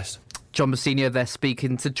tough test. John Mousinho there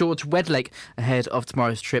speaking to George Wedlake ahead of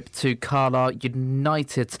tomorrow's trip to Carlisle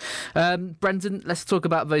United. Brendan, let's talk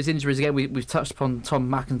about those injuries again. We've touched upon Tom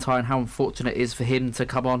McIntyre and how unfortunate it is for him to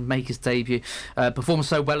come on, make his debut, perform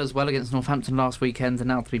so well as well against Northampton last weekend, and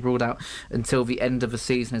now to be ruled out until the end of the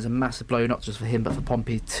season is a massive blow, not just for him but for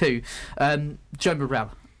Pompey too. Joe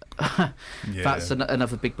Morrell. That's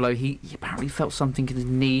another big blow. He apparently felt something in his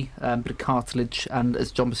knee, bit of cartilage, and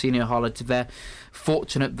as John Mousinho highlighted there,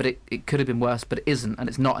 fortunate that it could have been worse, but it isn't, and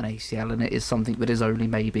it's not an ACL, and it is something that is only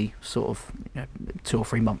maybe sort of 2 or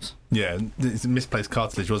 3 months. Yeah, it's a misplaced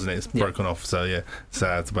cartilage, wasn't it? It's broken off, so yeah,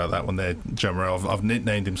 sad about that one there, Joe Morrell. I've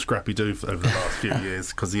nicknamed him Scrappy Doo over the last few years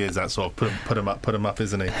because he is that sort of put him up,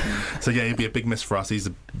 isn't he? So yeah, he'd be a big miss for us. He's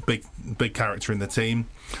a big character in the team.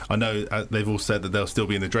 I know they've all said that they'll still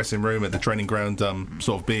be in the dressing room at the training ground,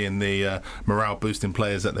 sort of being the morale boosting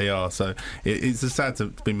players that they are. So it's sad to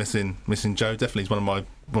be missing Joe. Definitely, he's one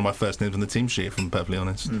of my first names on the team sheet, if I'm perfectly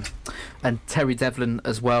honest. And Terry Devlin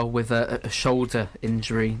as well with a shoulder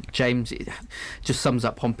injury. James, it just sums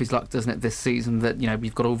up Pompey's luck, doesn't it, this season, that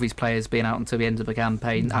we've got all these players being out until the end of the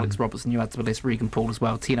campaign. Alex Robertson, you add to the list, Regan Paul as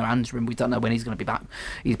well, Tino Angerin, we don't know when he's going to be back.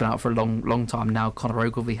 He's been out for a long time now. Conor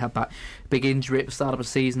Ogilvie had that big injury at the start of the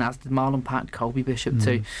season, as did Marlon Pack, Colby Bishop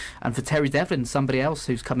too. And for Terry Devlin, somebody else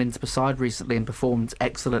who's come into the side recently and performed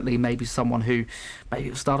excellently, maybe someone who maybe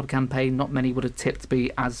at the start of the campaign not many would have tipped to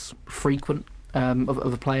be as frequent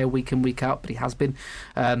of a player week in, week out, but he has been,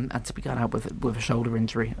 and to be going out with a shoulder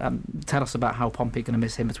injury. Tell us about how Pompey are going to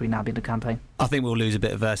miss him between now and the end of the campaign. I think we'll lose a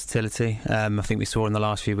bit of versatility. I think we saw in the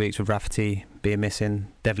last few weeks with Rafferty being missing,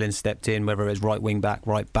 Devlin stepped in, whether it's right wing back,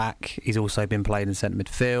 right back. He's also been played in centre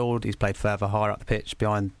midfield. He's played further higher up the pitch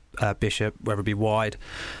behind Bishop, whether it be wide.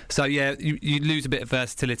 So yeah, you lose a bit of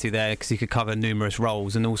versatility there because he could cover numerous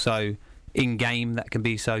roles, and also in game that can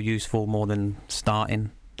be so useful more than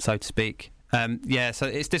starting, so to speak. So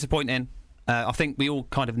it's disappointing. I think we all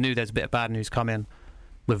kind of knew there's a bit of bad news coming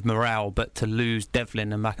with morale, but to lose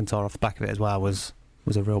Devlin and McIntyre off the back of it as well was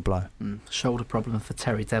a real blow. Shoulder problem for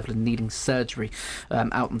Terry Devlin, needing surgery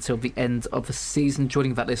out until the end of the season.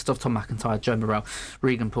 Joining that list of Tom McIntyre, Joe Morrell,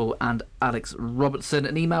 Regan Paul and Alex Robertson.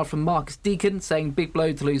 An email from Marcus Deacon saying, big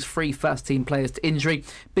blow to lose 3 first-team players to injury.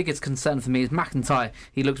 Biggest concern for me is McIntyre.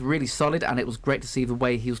 He looked really solid and it was great to see the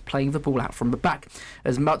way he was playing the ball out from the back.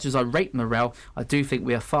 As much as I rate Morrell, I do think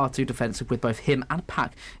we are far too defensive with both him and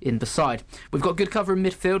Pack in the side. We've got good cover in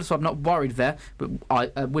midfield, so I'm not worried there, but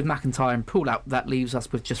with McIntyre and Poole out, that leaves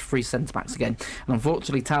us with just 3 centre-backs again. And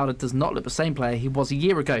unfortunately, Towler does not look the same player he was a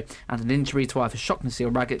year ago, and an injury to either Shaughnessy or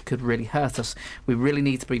Raggett could really hurt us. We really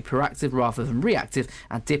need to be proactive rather than reactive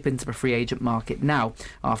and dip into the free agent market now.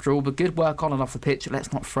 After all the good work on and off the pitch,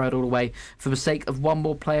 let's not throw it all away for the sake of one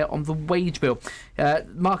more player on the wage bill.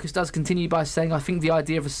 Marcus does continue by saying, I think the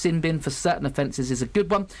idea of a sin bin for certain offences is a good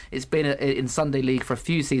one. It's been in Sunday League for a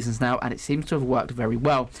few seasons now, and it seems to have worked very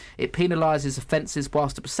well. It penalises offences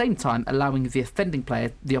whilst at the same time allowing the offending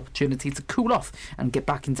player the opportunity to cool off and get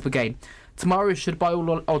back into the game. Tomorrow should, by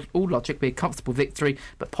all logic, be a comfortable victory,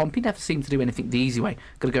 but Pompey never seem to do anything the easy way.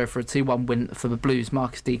 Going to go for a 2-1 win for the Blues.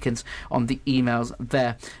 Marcus Deakins on the emails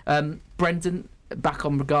there. Brendan, back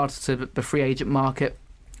on regards to the free agent market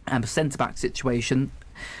and the centre-back situation.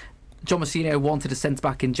 John Mousinho wanted a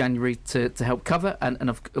centre-back in January to help cover, and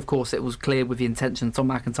of course it was clear with the intention of Tom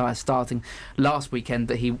McIntyre starting last weekend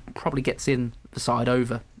that he probably gets in the side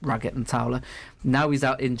over Raggett and Towler. Now he's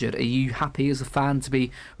out injured. Are you happy as a fan to be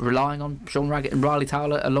relying on Sean Raggett and Riley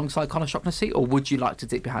Towler alongside Conor Shaughnessy, or would you like to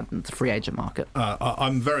dip your hand into the free agent market?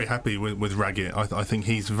 I'm very happy with Raggett. I think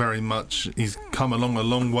he's come along a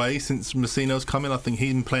long way since Mousinho's come in. I think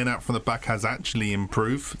him playing out from the back has actually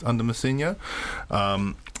improved under Mousinho.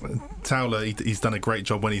 Towler, he's done a great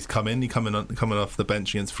job when he's come in. He's coming off the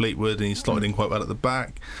bench against Fleetwood, and he's slotted in quite well at the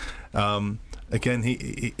back. Again,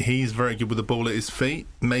 he's very good with the ball at his feet.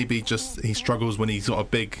 Maybe just he struggles when he's got a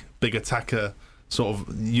big attacker sort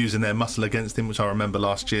of using their muscle against him, which I remember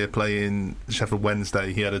last year playing Sheffield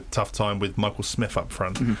Wednesday. He had a tough time with Michael Smith up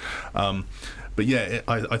front. But yeah,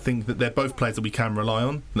 I think that they're both players that we can rely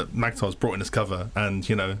on. McIntyre's brought in his cover, and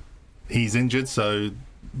he's injured, so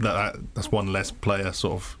that's one less player,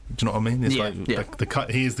 sort of. Do you know what I mean? It's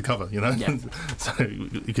he is the cover, so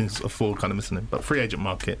you can afford kind of missing him. But free agent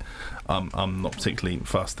market, I'm not particularly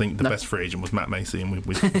fussed. I think the best free agent was Matt Macy, and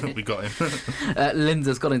we got him.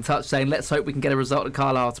 Linda's got in touch saying, let's hope we can get a result at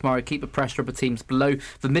Carlisle tomorrow, keep the pressure of the teams below.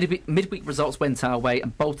 The midweek results went our way,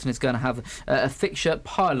 and Bolton is going to have a fixture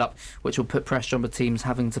pile up, which will put pressure on the teams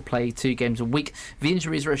having to play 2 games a week. The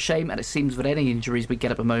injuries are a shame, and it seems that any injuries we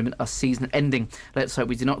get at the moment are season ending. Let's hope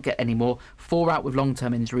we do not get any more. 4 out with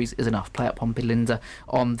long-term injuries is enough. Play up Pompey Linda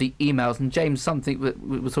on the emails. And James, something that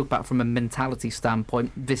we'll talk about from a mentality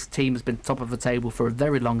standpoint. This team has been top of the table for a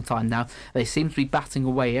very long time now. They seem to be batting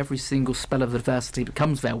away every single spell of adversity that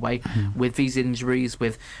comes their way with these injuries,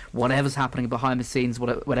 with whatever's happening behind the scenes,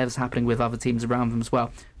 whatever's happening with other teams around them as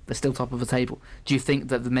well. They're still top of the table. Do you think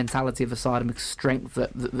that the mentality of the side and the strength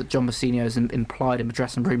that John Mousinho has implied in the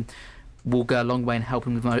dressing room will go a long way in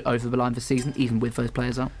helping them over the line this season, even with those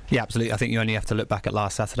players out? Yeah, absolutely. I think you only have to look back at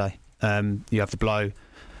last Saturday. You have the blow,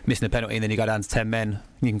 missing a penalty, and then you go down to 10 men.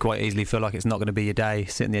 You can quite easily feel like it's not going to be your day,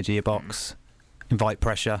 sit on the edge of your box, invite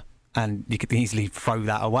pressure, and you could easily throw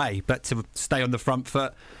that away. But to stay on the front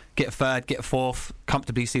foot, get a third, get a fourth,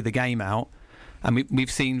 comfortably see the game out. And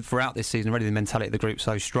we've seen throughout this season already the mentality of the group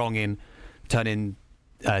so strong in turning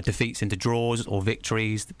defeats into draws or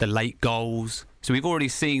victories, the late goals. So we've already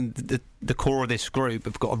seen the core of this group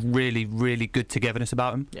have got a really, really good togetherness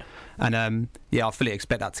about them. Yeah. And I fully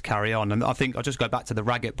expect that to carry on. And I think I'll just go back to the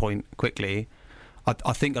Raggett point quickly.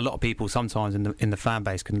 I think a lot of people sometimes in the fan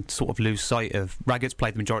base can sort of lose sight of Raggett's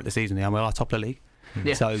played the majority of the season now, and we're top of the league.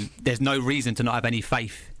 Yeah. So there's no reason to not have any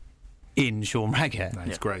faith in Sean Raggett. No,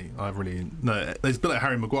 he's great. There's a bit like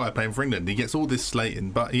Harry Maguire playing for England. He gets all this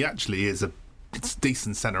slating, but he actually is a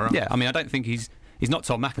decent centre-up. Yeah, I mean, I don't think he's not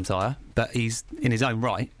Tom McIntyre, but he's in his own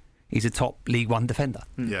right. He's a top League One defender.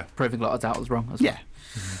 Yeah, proving a lot of doubt was wrong as well.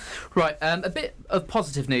 Right, a bit of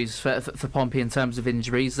positive news for Pompey in terms of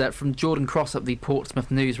injuries. From Jordan Cross at the Portsmouth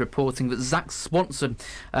News reporting that Zach Swanson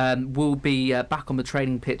will be back on the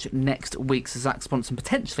training pitch next week. So Zach Swanson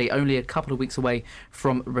potentially only a couple of weeks away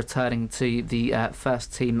from returning to the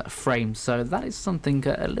first team frame. So that is something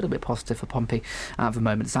a little bit positive for Pompey at the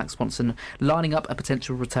moment. Zach Swanson lining up a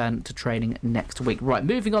potential return to training next week. Right,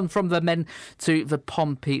 moving on from the men to the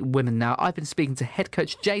Pompey women now. I've been speaking to head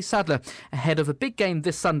coach Jay Sadler ahead of a big game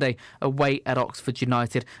this Sunday away at Oxford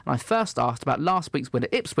United. And I first asked about last week's win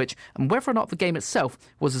at Ipswich and whether or not the game itself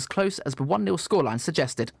was as close as the 1-0 scoreline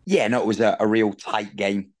suggested. Yeah, no, it was a real tight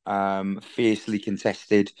game, fiercely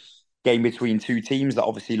contested game between two teams that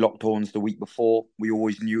obviously locked horns the week before. We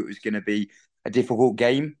always knew it was going to be a difficult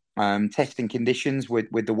game. Testing conditions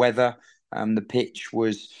with the weather, the pitch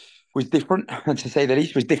was different, to say the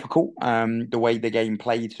least, was difficult, the way the game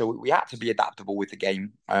played. So we had to be adaptable with the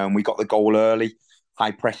game. We got the goal early,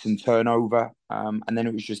 high press and turnover. And then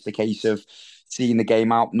it was just a case of seeing the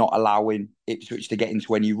game out, not allowing Ipswich to get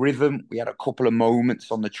into any rhythm. We had a couple of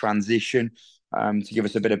moments on the transition to give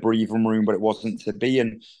us a bit of breathing room, but it wasn't to be.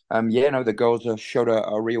 And the girls have showed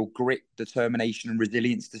a real grit, determination and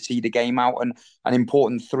resilience to see the game out, and an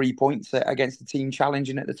important 3 points against the team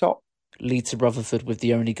challenging at the top. Lead to Rutherford with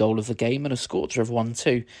the only goal of the game and a scorcher of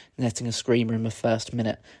 1-2, netting a screamer in the first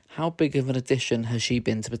minute. How big of an addition has she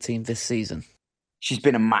been to the team this season? She's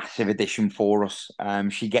been a massive addition for us.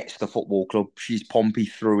 She gets the football club. She's Pompey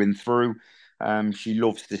through and through. She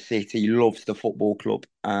loves the city, loves the football club.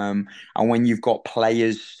 And when you've got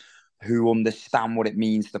players who understand what it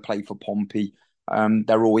means to play for Pompey,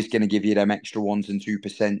 they're always going to give you them extra 1% and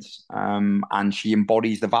 2%. And she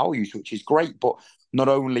embodies the values, which is great. But not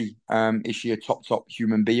only is she a top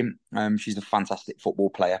human being, she's a fantastic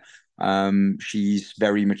football player. She's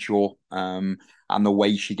very mature. And the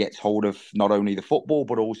way she gets hold of not only the football,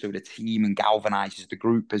 but also the team and galvanises the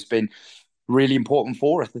group has been really important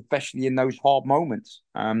for us, especially in those hard moments.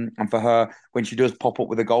 And for her, when she does pop up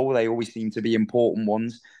with a goal, they always seem to be important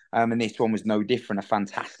ones. And this one was no different. A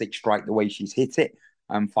fantastic strike, the way she's hit it,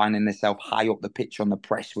 finding herself high up the pitch on the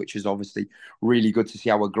press, which is obviously really good to see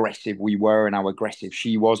how aggressive we were and how aggressive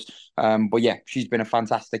she was. But yeah, she's been a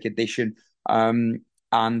fantastic addition. It's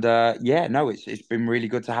been really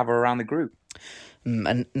good to have her around the group.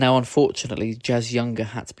 And now, unfortunately, Jazz Younger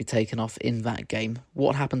had to be taken off in that game.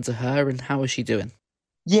 What happened to her and how is she doing?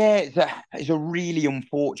 Yeah, it's a really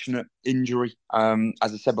unfortunate injury.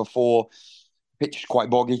 As I said before, the pitch is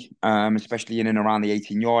quite boggy, especially in and around the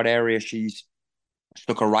 18-yard area. She's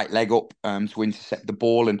stuck her right leg up to intercept the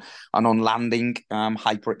ball and on landing,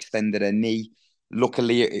 hyperextended her knee.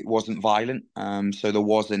 Luckily, it wasn't violent, so there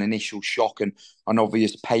was an initial shock and an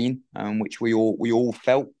obvious pain, which we all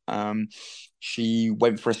felt. She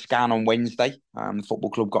went for a scan on Wednesday. The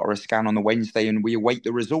football club got her a scan on the Wednesday, and we await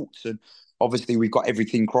the results. And obviously, we've got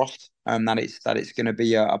everything crossed, that it's going to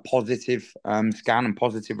be a positive scan and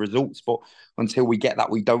positive results. But until we get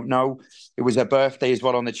that, we don't know. It was her birthday as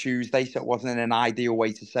well on the Tuesday, so it wasn't an ideal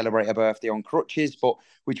way to celebrate her birthday on crutches. But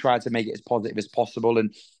we tried to make it as positive as possible,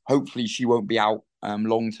 and hopefully she won't be out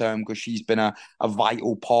long term, because she's been a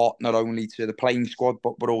vital part not only to the playing squad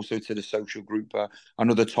but also to the social group.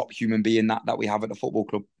 Another top human being that we have at the football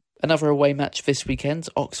club. Another away match this weekend.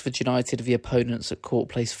 Oxford United are the opponents at Court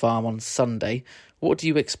Place Farm on Sunday. What do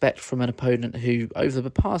you expect from an opponent who, over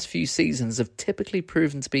the past few seasons, have typically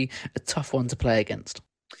proven to be a tough one to play against?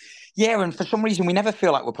 Yeah, and for some reason, we never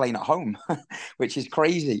feel like we're playing at home, which is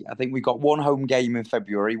crazy. I think we've got one home game in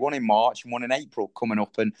February, one in March, and one in April coming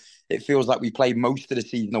up. And it feels like we played most of the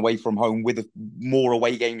season away from home with more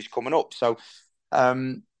away games coming up. So,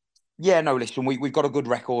 listen, we've got a good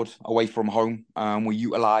record away from home. We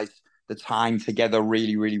utilise the time together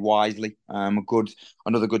really, really wisely.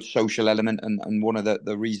 Another good social element and one of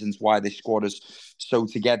the reasons why this squad is so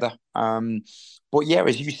together. But yeah,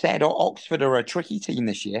 as you said, Oxford are a tricky team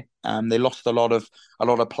this year. They lost a lot of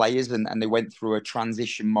players and they went through a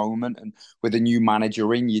transition moment. And with a new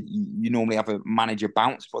manager in, you normally have a manager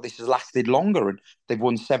bounce, but this has lasted longer. And they've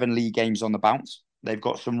won 7 league games on the bounce. They've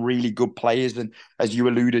got some really good players, and as you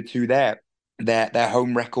alluded to there, their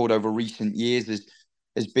home record over recent years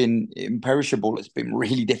has been imperishable. It's been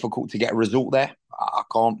really difficult to get a result there. I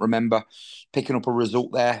can't remember picking up a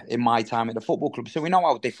result there in my time at the football club. So we know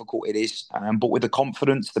how difficult it is. But with the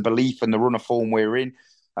confidence, the belief and the run of form we're in,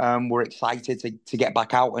 we're excited to get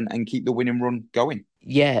back out and keep the winning run going.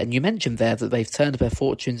 Yeah, and you mentioned there that they've turned their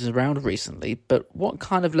fortunes around recently, but what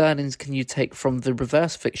kind of learnings can you take from the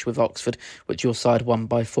reverse fixture with Oxford, which your side won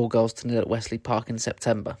by 4-0 at Wesley Park in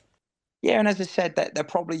September? Yeah, and as I said, they're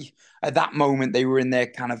probably, at that moment, they were in their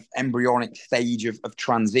kind of embryonic stage of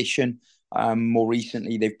transition. More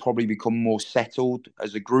recently, they've probably become more settled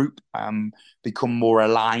as a group, become more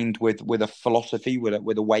aligned with a philosophy,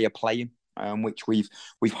 with a way of playing, which we've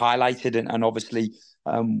highlighted and obviously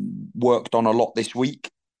worked on a lot this week.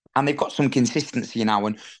 And they've got some consistency now.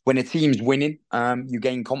 And when a team's winning, you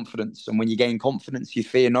gain confidence. And when you gain confidence, you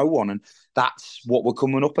fear no one. And that's what we're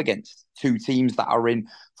coming up against. 2 teams that are in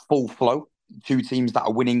full flow, two teams that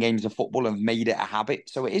are winning games of football and have made it a habit.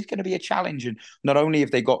 So it is going to be a challenge. And not only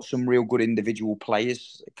have they got some real good individual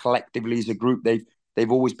players, collectively as a group,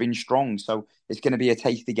 they've always been strong. So it's going to be a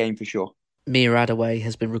tasty game for sure. Mia Adaway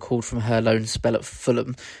has been recalled from her loan spell at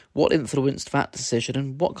Fulham. What influenced that decision,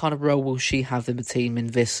 and what kind of role will she have in the team in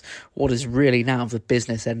this, what is really now the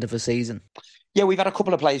business end of the season? Yeah, we've had a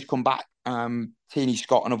couple of players come back. Teenie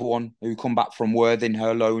Scott, another one, who come back from Worthing.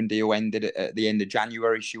 Her loan deal ended at the end of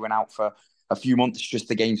January. She went out for a few months just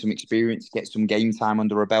to gain some experience, get some game time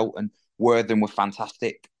under her belt, and Worthing were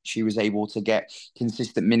fantastic. She was able to get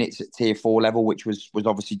consistent minutes at Tier 4 level, which was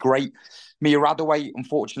obviously great. Mia Radaway,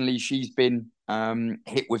 unfortunately, she's been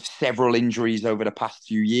hit with several injuries over the past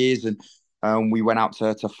few years, and we went out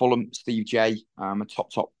to Fulham. Steve J, a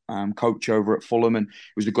top coach over at Fulham, and it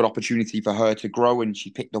was a good opportunity for her to grow, and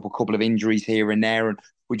she picked up a couple of injuries here and there, and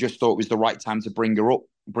we just thought it was the right time to bring her up,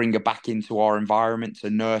 bring her back into our environment, to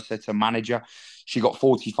nurse her, to manage her. She got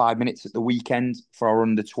 45 minutes at the weekend for our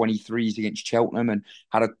under-23s against Cheltenham and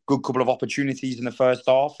had a good couple of opportunities in the first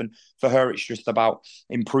half. And for her, it's just about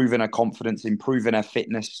improving her confidence, improving her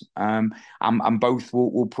fitness, and both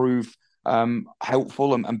will prove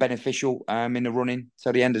helpful and beneficial in the running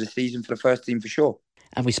to the end of the season for the first team for sure.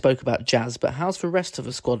 And we spoke about Jazz, but how's the rest of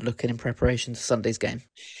the squad looking in preparation to Sunday's game?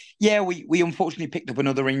 Yeah, we unfortunately picked up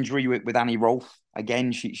another injury with Annie Rolfe.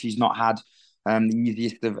 Again, she's not had the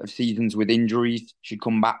easiest of seasons with injuries. She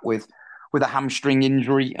come back with a hamstring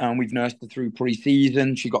injury, and we've nursed her through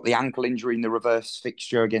pre-season. She got the ankle injury in the reverse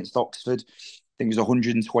fixture against Oxford. I think it was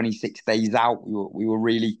 126 days out. We were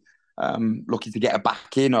really looking to get her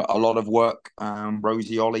back in. A lot of work.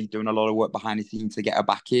 Rosie Ollie doing a lot of work behind the scenes to get her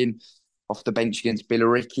back in, off the bench against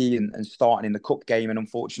Billericay and starting in the cup game. And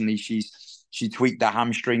unfortunately, she tweaked her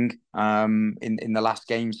hamstring in the last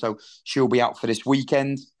game. So she'll be out for this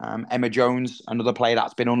weekend. Emma Jones, another player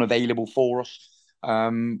that's been unavailable for us.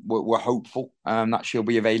 We're hopeful that she'll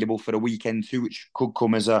be available for the weekend too, which could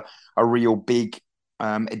come as a real big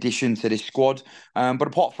addition to this squad. But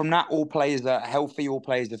apart from that, all players are healthy, all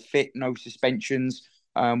players are fit, no suspensions.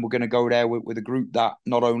 We're going to go there with a group that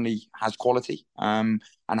not only has quality and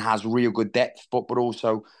has real good depth, but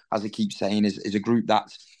also, as I keep saying, is a group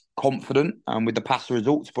that's confident with the past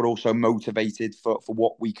results, but also motivated for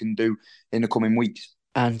what we can do in the coming weeks.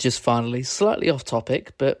 And just finally, slightly off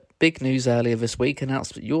topic, but big news earlier this week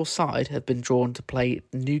announced that your side have been drawn to play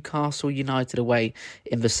Newcastle United away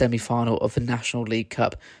in the semi-final of the National League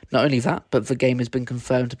Cup. Not only that, but the game has been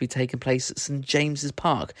confirmed to be taking place at St James's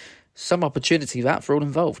Park. Some opportunity that for all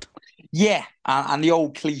involved. Yeah, and the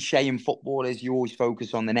old cliche in football is you always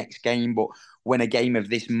focus on the next game, but when a game of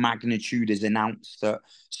this magnitude is announced at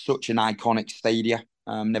such an iconic stadium,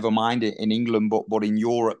 never mind it in England, but in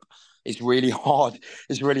Europe, it's really hard.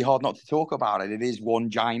 It's really hard not to talk about it. It is one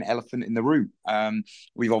giant elephant in the room.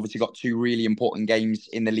 We've obviously got two really important games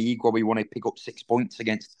in the league where we want to pick up 6 points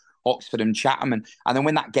against Oxford and Chatham. And then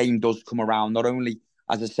when that game does come around, not only,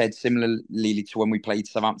 as I said, similarly to when we played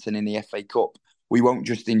Southampton in the FA Cup, we won't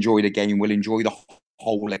just enjoy the game, we'll enjoy the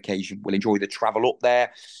whole occasion. We'll enjoy the travel up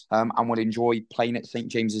there and we'll enjoy playing at St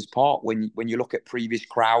James's Park. When you look at previous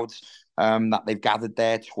crowds that they've gathered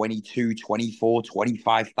there, 22, 24,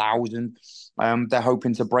 25,000, they're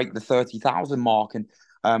hoping to break the 30,000 mark. And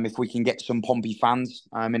if we can get some Pompey fans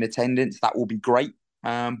in attendance, that will be great.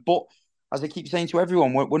 But as I keep saying to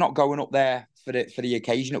everyone, we're not going up there for the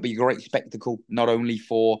occasion. It'll be a great spectacle, not only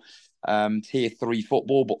for Tier 3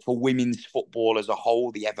 football, but for women's football as a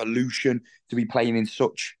whole. The evolution to be playing in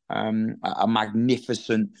such a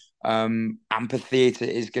magnificent amphitheatre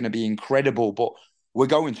is going to be incredible. But we're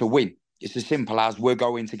going to win. It's as simple as we're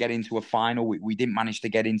going to get into a final. We didn't manage to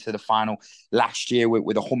get into the final last year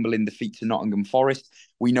with a humbling defeat to Nottingham Forest.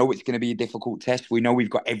 We know it's going to be a difficult test. We know we've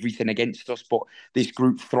got everything against us, but this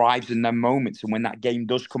group thrives in them moments. And when that game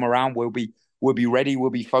does come around, we'll be ready,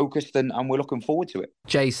 we'll be focused, and we're looking forward to it.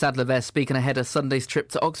 Jay Sadler there, speaking ahead of Sunday's trip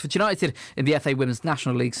to Oxford United in the FA Women's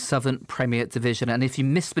National League Southern Premier Division. And if you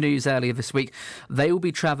missed the news earlier this week, they will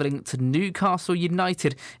be travelling to Newcastle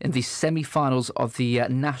United in the semi-finals of the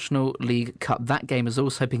National League Cup. That game has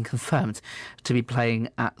also been confirmed to be playing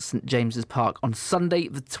at St James's Park on Sunday,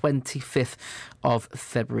 the 25th of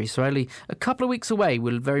February. So only a couple of weeks away.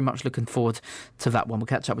 We're very much looking forward to that one. We'll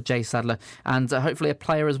catch up with Jay Sadler and hopefully a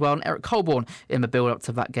player as well, and Eric Colborne, in the build-up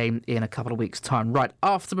to that game in a couple of weeks' time. Right,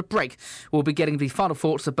 after the break, we'll be getting the final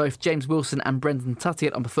thoughts of both James Wilson and Brendan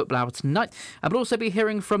Tuttiett on the Football Hour tonight, and we'll also be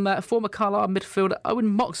hearing from former Carlisle midfielder Owen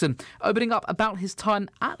Moxon, opening up about his time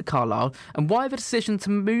at Carlisle and why the decision to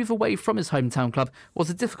move away from his hometown club was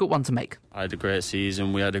a difficult one to make. I had a great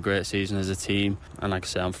season. We had a great season as a team, and like I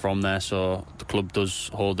say, I'm from there, so the club does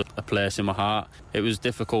hold a place in my heart. It was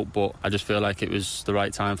difficult, but I just feel like it was the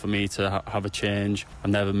right time for me to have a change.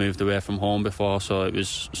 I've never moved away from home before, so it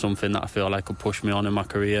was something that I feel like could push me on in my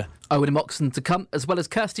career. Owen and Moxon to come, as well as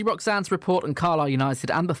Kirsty Roxanne's report on Carlisle United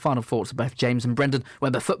and the final thoughts of both James and Brendan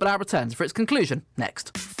when the Football Hour returns for its conclusion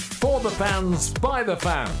next. For the fans, by the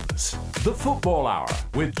fans. The Football Hour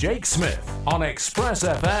with Jake Smith on Express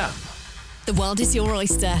FM. The world is your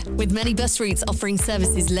oyster, with many bus routes offering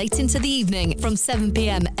services late into the evening. From 7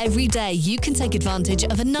 p.m. every day, you can take advantage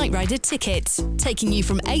of a Night Rider ticket, taking you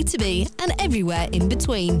from A to B and everywhere in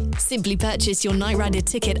between. Simply purchase your Night Rider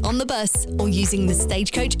ticket on the bus or using the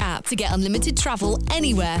Stagecoach app to get unlimited travel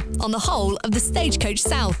anywhere on the whole of the Stagecoach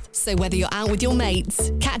South. So whether you're out with your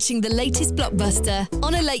mates, catching the latest blockbuster,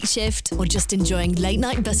 on a late shift, or just enjoying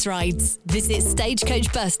late-night bus rides, visit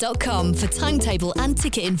stagecoachbus.com for timetable and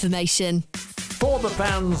ticket information. For the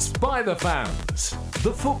fans, by the fans.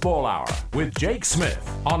 The Football Hour with Jake Smith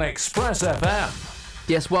on Express FM.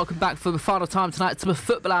 Yes, welcome back for the final time tonight to the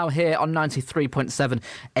Football Hour here on 93.7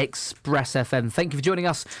 Express FM. Thank you for joining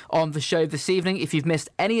us on the show this evening. If you've missed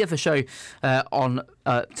any of the show on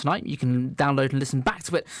tonight, you can download and listen back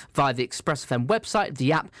to it via the Express FM website,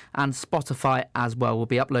 the app, and Spotify as well. We'll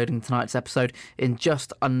be uploading tonight's episode in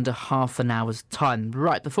just under half an hour's time.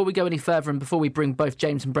 Right, before we go any further and before we bring both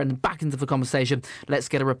James and Brendan back into the conversation, let's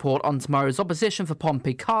get a report on tomorrow's opposition for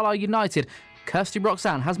Pompey, Carlisle United. Kirsty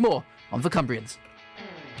Roxanne has more on the Cumbrians.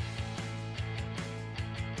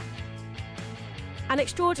 An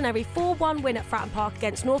extraordinary 4-1 win at Fratton Park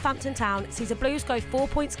against Northampton Town sees the Blues go 4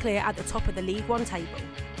 points clear at the top of the League One table.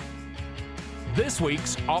 This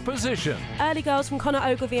week's opposition. Early goals from Connor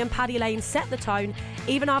Ogilvie and Paddy Lane set the tone.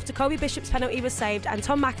 Even after Colby Bishop's penalty was saved and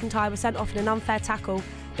Tom McIntyre was sent off in an unfair tackle,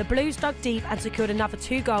 the Blues dug deep and secured another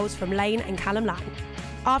 2 goals from Lane and Callum Lang.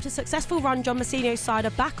 After a successful run John Mousinho's side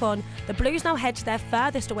are back on, the Blues now head to their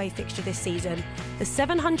furthest away fixture this season, the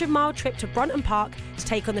 700-mile trip to Brunton Park to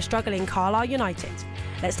take on the struggling Carlisle United.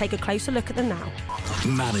 Let's take a closer look at them now.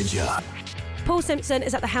 Manager. Paul Simpson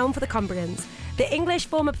is at the helm for the Cumbrians. The English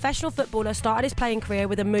former professional footballer started his playing career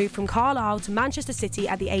with a move from Carlisle to Manchester City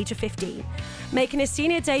at the age of 15, making his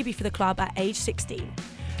senior debut for the club at age 16.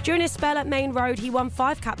 During his spell at Main Road, he won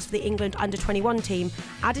 5 caps for the England under-21 team,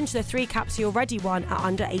 adding to the 3 caps he already won at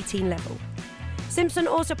under-18 level. Simpson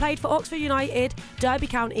also played for Oxford United, Derby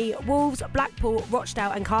County, Wolves, Blackpool, Rochdale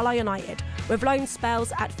and Carlisle United, with loan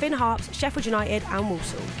spells at Finn Harps, Sheffield United and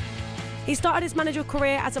Walsall. He started his managerial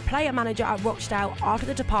career as a player-manager at Rochdale after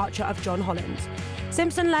the departure of John Hollands.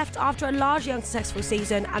 Simpson left after a largely unsuccessful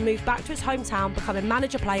season and moved back to his hometown, becoming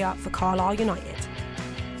manager-player for Carlisle United.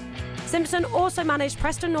 Simpson also managed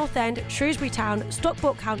Preston North End, Shrewsbury Town,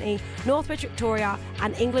 Stockport County, Northwich Victoria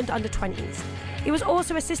and England under-20s. He was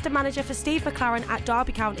also assistant manager for Steve McLaren at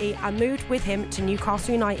Derby County and moved with him to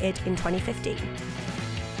Newcastle United in 2015.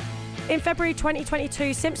 In February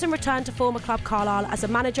 2022, Simpson returned to former club Carlisle as a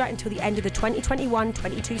manager until the end of the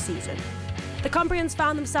 2021-22 season. The Cumbrians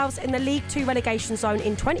found themselves in the League 2 relegation zone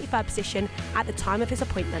in 23rd position at the time of his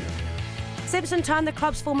appointment. Simpson turned the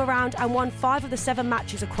club's form around and won 5 of the 7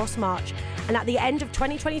 matches across March, and at the end of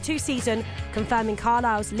 2022 season, confirming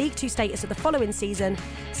Carlisle's League 2 status of the following season,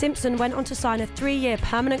 Simpson went on to sign a 3-year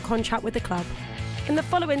permanent contract with the club. In the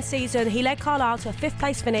following season, he led Carlisle to a 5th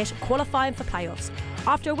place finish, qualifying for playoffs.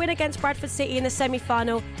 After a win against Bradford City in the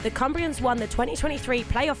semi-final, the Cumbrians won the 2023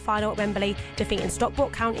 playoff final at Wembley, defeating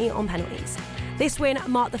Stockport County on penalties. This win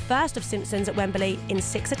marked the first of Simpson's at Wembley in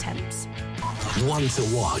 6 attempts. One to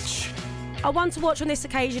watch. A one to watch on this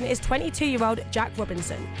occasion is 22-year-old Jack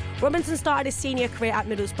Robinson. Robinson started his senior career at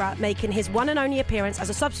Middlesbrough, making his one and only appearance as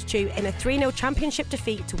a substitute in a 3-0 championship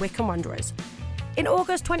defeat to Wycombe Wanderers. In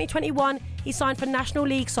August 2021, he signed for National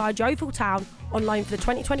League side Yeovil Town on loan for the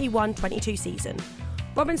 2021-22 season.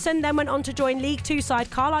 Robinson then went on to join League 2 side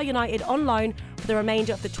Carlisle United on loan for the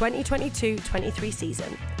remainder of the 2022-23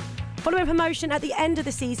 season. Following promotion at the end of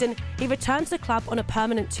the season, he returned to the club on a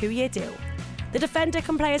permanent 2-year deal. The defender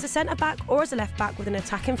can play as a centre-back or as a left-back with an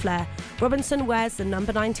attacking flair. Robinson wears the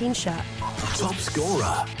number 19 shirt. Top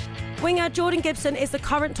scorer. Winger Jordan Gibson is the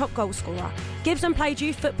current top goal scorer. Gibson played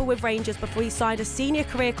youth football with Rangers before he signed a senior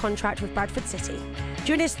career contract with Bradford City.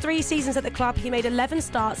 During his 3 seasons at the club, he made 11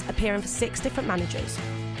 starts, appearing for 6 different managers.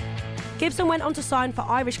 Gibson went on to sign for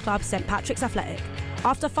Irish club St Patrick's Athletic.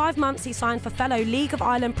 After 5 months, he signed for fellow League of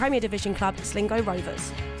Ireland Premier Division club Sligo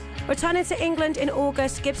Rovers. Returning to England in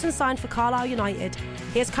August, Gibson signed for Carlisle United.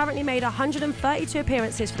 He has currently made 132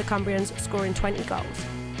 appearances for the Cumbrians, scoring 20 goals.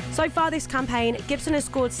 So far this campaign, Gibson has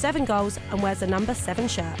scored 7 goals and wears the number 7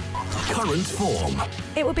 shirt. Current form.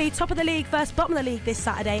 It will be top of the league versus bottom of the league this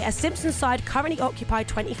Saturday, as Simpson's side currently occupy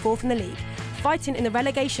 24th in the league, fighting in the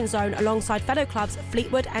relegation zone alongside fellow clubs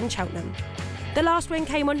Fleetwood and Cheltenham. The last win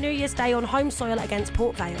came on New Year's Day on home soil against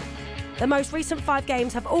Port Vale. The most recent 5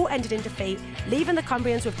 games have all ended in defeat, leaving the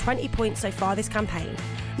Cumbrians with 20 points so far this campaign,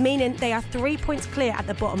 meaning they are 3 points clear at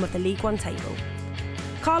the bottom of the League One table.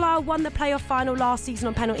 Carlisle won the playoff final last season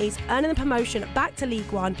on penalties, earning the promotion back to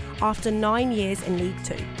League One after 9 years in League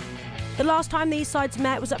Two. The last time these sides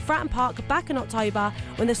met was at Fratton Park back in October,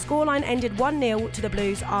 when the scoreline ended 1-0 to the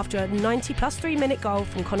Blues after a 90+3 minute goal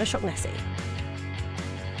from Conor Shaughnessy.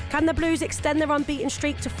 Can the Blues extend their unbeaten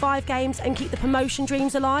streak to 5 games and keep the promotion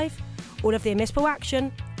dreams alive? All of the municipal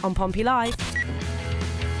action on Pompey Live.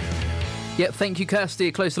 Yeah, thank you, Kirsty.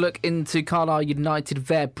 A closer look into Carlisle United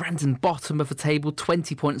there. Brandon, bottom of the table,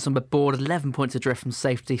 20 points on the board, 11 points adrift from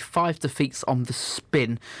safety, 5 defeats on the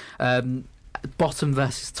spin. Bottom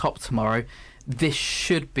versus top tomorrow. This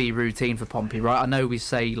should be routine for Pompey, right? I know we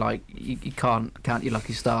say, like, you can't count your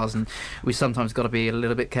lucky stars, and we sometimes got to be a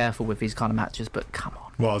little bit careful with these kind of matches, but come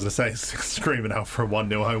on. Well, I was going to say, it's screaming out for a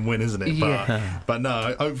 1-0 home win, isn't it? Yeah. But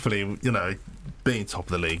no, hopefully, you know, being top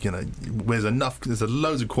of the league, you know, there's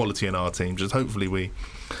loads of quality in our team. Just hopefully we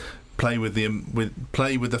play with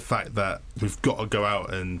the fact that we've got to go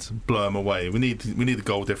out and blow them away. We need the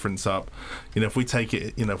goal difference up. You know, if we take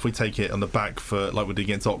it on the back foot like we did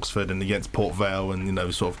against Oxford and against Port Vale, and, you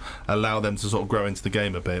know, sort of allow them to sort of grow into the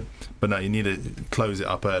game a bit. But no, you need to close it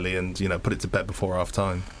up early and, you know, put it to bed before half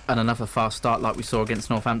time. And another fast start like we saw against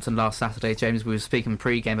Northampton last Saturday, James. We were speaking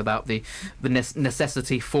pre-game about the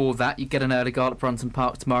necessity for that. You get an early goal at Brunton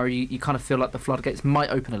Park tomorrow, you kind of feel like the floodgates might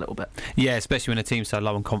open a little bit. Yeah, especially when a team's so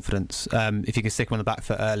low on confidence. If you can stick them on the back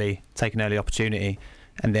foot early, take an early opportunity,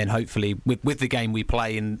 and then hopefully with the game we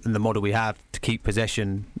play and the model we have to keep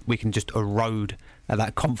possession, we can just erode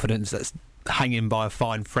that confidence that's hanging by a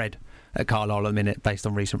fine thread at Carlisle at the minute based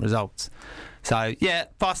on recent results. So yeah,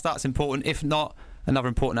 fast start's important. If not, another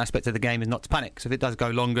important aspect of the game is not to panic. So if it does go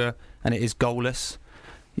longer and it is goalless,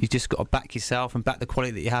 you just got to back yourself and back the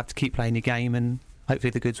quality that you have to keep playing your game, and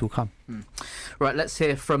hopefully the goods will come. Right, let's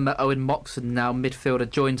hear from Owen Moxon now. Midfielder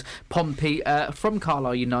joined Pompey from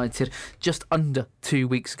Carlisle United just under 2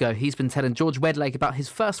 weeks ago. He's been telling George Wedlake about his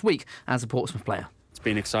first week as a Portsmouth player. It's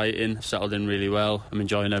been exciting, settled in really well. I'm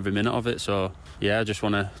enjoying every minute of it. So yeah, I just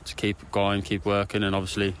want to keep going, keep working, and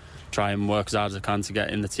obviously try and work as hard as I can to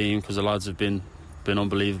get in the team, because the lads have been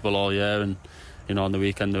unbelievable all year, and, you know, on the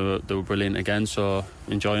weekend they were brilliant again. So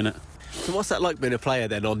enjoying it. So what's that like being a player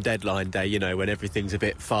then on deadline day, you know, when everything's a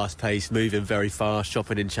bit fast-paced, moving very fast,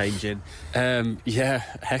 shopping and changing? Yeah,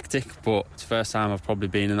 hectic, but it's the first time I've probably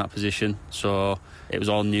been in that position, so it was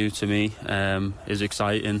all new to me. It was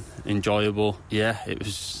exciting, enjoyable. Yeah, it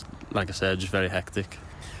was, like I said, just very hectic.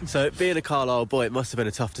 So being a Carlisle boy, it must have been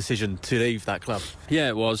a tough decision to leave that club. Yeah,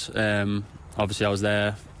 it was. Obviously I was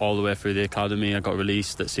there all the way through the academy. I got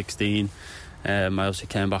released at 16. I obviously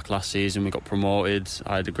came back last season, we got promoted.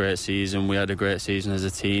 I had a great season, we had a great season as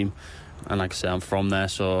a team, and like I say, I'm from there,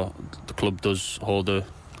 so the club does hold a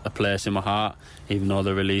place in my heart, even though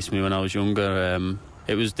they released me when I was younger.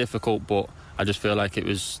 It was difficult, but I just feel like it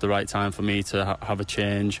was the right time for me to have a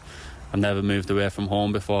change. I've never moved away from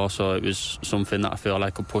home before, so it was something that I feel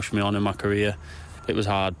like could push me on in my career. It was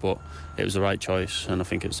hard, but it was the right choice, and I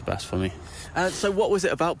think it was the best for me. So what was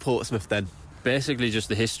it about Portsmouth then? Basically just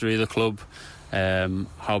the history of the club,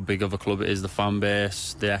 how big of a club it is, the fan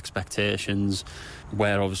base, the expectations,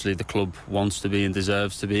 where obviously the club wants to be and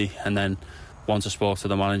deserves to be. And then once I spoke to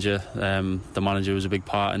the manager was a big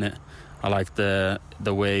part in it. I like the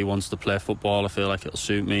way he wants to play football. I feel like it'll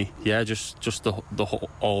suit me. Yeah, just the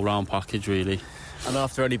whole all-round package, really. And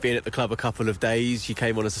after only being at the club a couple of days, you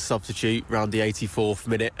came on as a substitute around the 84th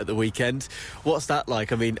minute at the weekend. What's that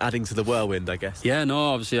like? I mean, adding to the whirlwind, I guess. Yeah,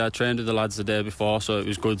 no, obviously I trained with the lads the day before, so it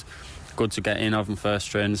was good to get in, having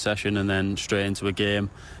first training session and then straight into a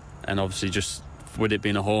game. And obviously just with it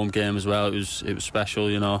being a home game as well, it was special,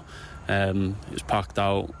 you know. It was packed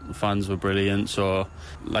out, the fans were brilliant, so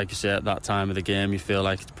like you say, at that time of the game you feel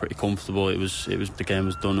like it's pretty comfortable. It was the game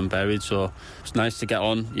was done and buried, so it's nice to get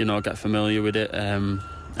on, you know, get familiar with it, and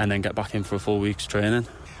then get back in for a full week's training.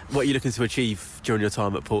 What are you looking to achieve during your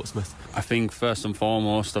time at Portsmouth? I think first and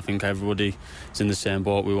foremost, I think everybody is in the same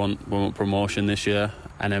boat. We want promotion this year,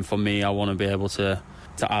 and then for me, I want to be able to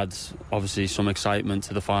add obviously some excitement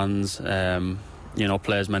to the fans.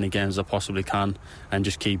 play as many games as I possibly can and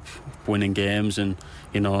just keep winning games and,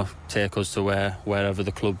 take us to wherever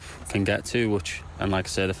the club can get to, and like I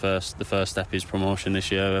say, the first step is promotion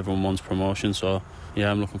this year. Everyone wants promotion, so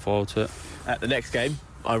yeah, I'm looking forward to it. The next game,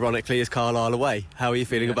 ironically, is Carlisle away. How are you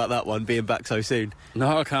feeling about that one, being back so soon?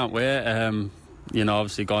 No, I can't wait.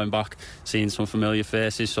 Obviously going back, seeing some familiar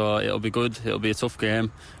faces, so it'll be good. It'll be a tough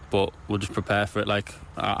game, but we'll just prepare for it like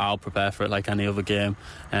I'll prepare for it like any other game,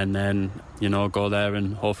 and then go there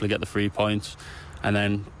and hopefully get the 3 points and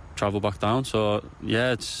then travel back down. So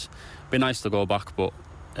yeah, it's been nice to go back, but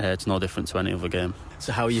it's no different to any other game.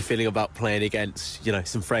 So how are you feeling about playing against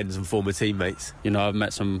some friends and former teammates? I've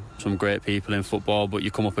met some great people in football, but you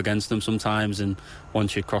come up against them sometimes, and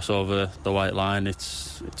once you cross over the white line,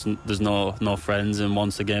 there's no friends, and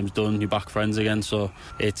once the game's done, you're back friends again. So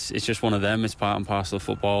it's just one of them. It's part and parcel of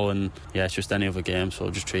football, and yeah, it's just any other game, so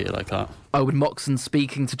just treat it like that. Owen Moxon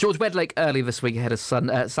speaking to George Wedlake earlier this week ahead of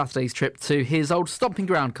Saturday's trip to his old stomping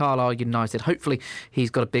ground, Carlisle United. Hopefully he's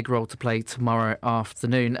got a big role to play tomorrow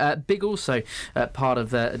afternoon. Big also part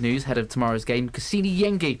of the news ahead of tomorrow's game, Kusini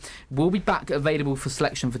Yengi will be back available for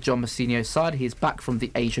selection for John Mousinho's side. He is back from the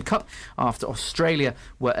Asia Cup after Australia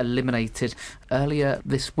were eliminated earlier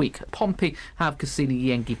this week. Pompey have Kusini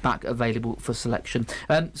Yengi back available for selection.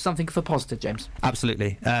 Something for positive, James?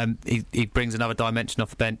 Absolutely. He brings another dimension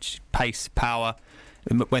off the bench, pace, power.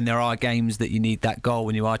 When there are games that you need that goal,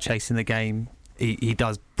 when you are chasing the game, he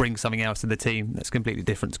does bring something else to the team that's completely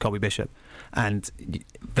different to Colby Bishop, and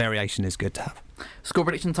variation is good to have. Score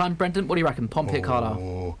prediction time, Brendan. What do you reckon? Pompey at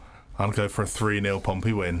Carlisle? I'll go for a 3-0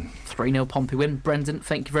 Pompey win. 3-0 Pompey win. Brendan,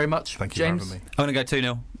 thank you very much. Thank you James? for having me. I'm going to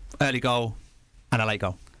go 2-0. Early goal and a late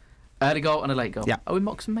goal. Early goal and a late goal. Yeah. Owen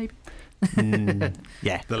Moxon, maybe?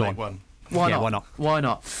 Yeah. The late one. Why yeah, not? Why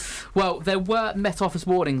not? Well, there were Met Office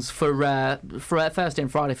warnings for Thursday and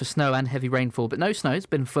Friday for snow and heavy rainfall, but no snow has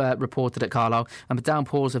been reported at Carlisle, and the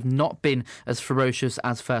downpours have not been as ferocious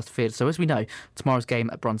as first feared. So as we know, tomorrow's game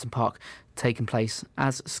at Brunton Park taking place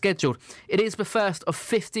as scheduled. It is the first of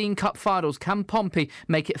 15 cup finals. Can Pompey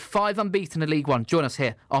make it 5 unbeaten in League One? Join us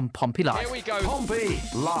here on Pompey Live. Here we go. Pompey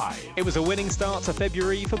Live. It was a winning start to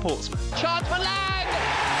February for Portsmouth. Chance for Lang!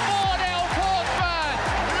 4-0 Portsmouth!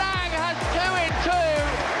 Lang has 2 in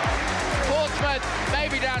 2. Portsmouth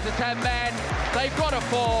maybe down to 10 men. They've got a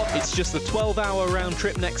 4. It's just a 12-hour round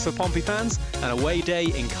trip next for Pompey fans, and away day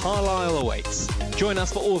in Carlisle awaits. Join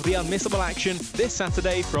us for all of the unmissable action this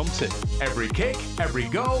Saturday from 2. Every kick, every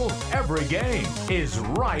goal, every game is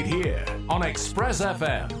right here on Express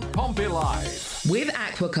FM, Pompey Live. With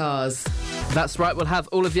Aquacars. That's right, we'll have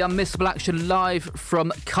all of the unmissable action live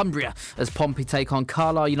from Cumbria as Pompey take on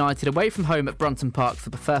Carlisle United away from home at Brunton Park for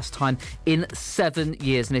the first time in 7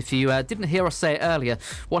 years. And if you didn't hear us say it earlier,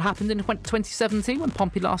 what happened in 2017 when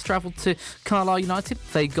Pompey last travelled to Carlisle United?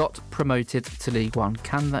 They got promoted to League One.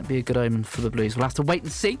 Can that be a good omen for the Blues? We'll have to wait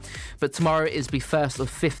and see. But tomorrow is the first of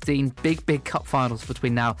 15 big cup finals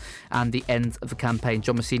between now and the end of the campaign.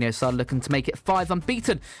 John Mousinho's side looking to make it 5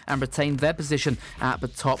 unbeaten and retain their position at the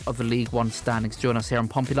top of the League One standings. Join us here on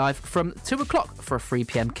Pompey Live from 2 o'clock for a 3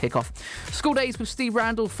 p.m. kickoff. School Days with Steve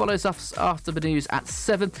Randall follows us after the news at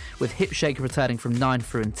 7, with Hip Shaker returning from 9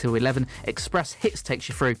 through until 11. Express Hits takes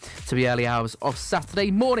you through to the early hours of Saturday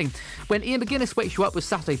morning, when Ian McGuinness wakes you up with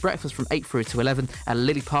Saturday breakfast from 8 through to 11, and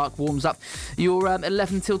Lily Park warms up your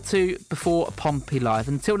 11 till 2 before Pompey Live.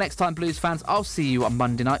 Until next time, Blues fans, I'll see you on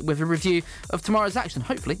Monday night with a review of tomorrow's action.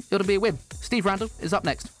 Hopefully it'll be a win. Steve Randall is up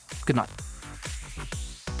next. Good night.